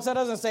everyone looks at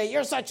us and say,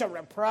 you're such a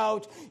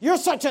reproach. You're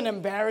such an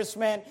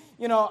embarrassment.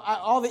 You know,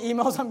 all the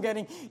emails I'm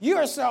getting,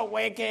 you're so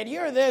wicked.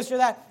 You're this, you're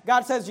that.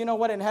 God says, you know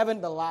what? In heaven,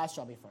 the last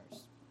shall be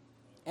first.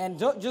 And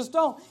just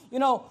don't, you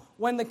know,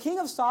 when the king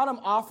of Sodom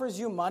offers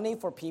you money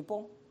for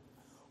people,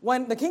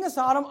 when the king of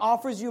Sodom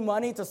offers you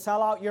money to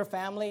sell out your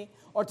family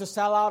or to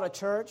sell out a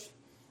church,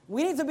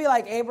 we need to be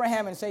like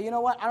Abraham and say, you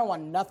know what? I don't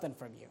want nothing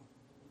from you.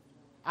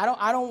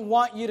 I don't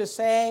want you to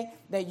say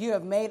that you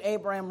have made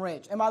Abraham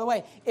rich. And by the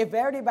way, if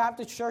Verity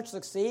Baptist Church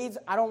succeeds,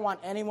 I don't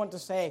want anyone to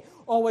say,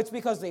 oh, it's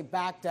because they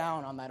backed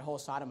down on that whole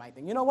Sodomite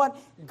thing. You know what?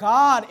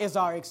 God is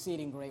our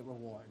exceeding great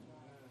reward.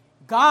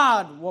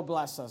 God will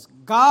bless us.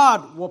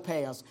 God will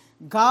pay us.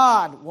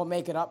 God will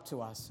make it up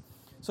to us.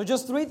 So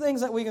just 3 things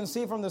that we can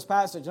see from this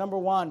passage. Number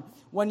 1,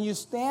 when you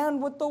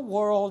stand with the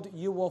world,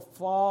 you will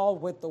fall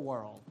with the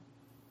world.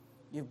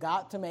 You've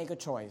got to make a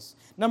choice.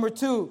 Number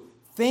 2,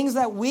 things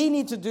that we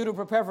need to do to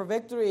prepare for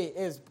victory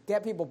is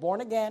get people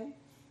born again,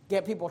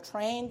 get people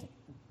trained,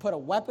 put a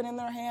weapon in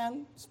their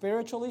hand,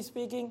 spiritually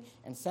speaking,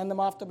 and send them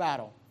off to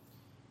battle.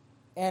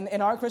 And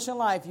in our Christian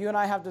life, you and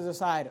I have to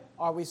decide,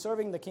 are we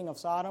serving the king of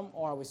Sodom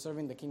or are we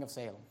serving the king of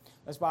Salem?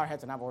 Let's bow our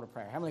heads and have a word of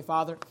prayer. Heavenly Father,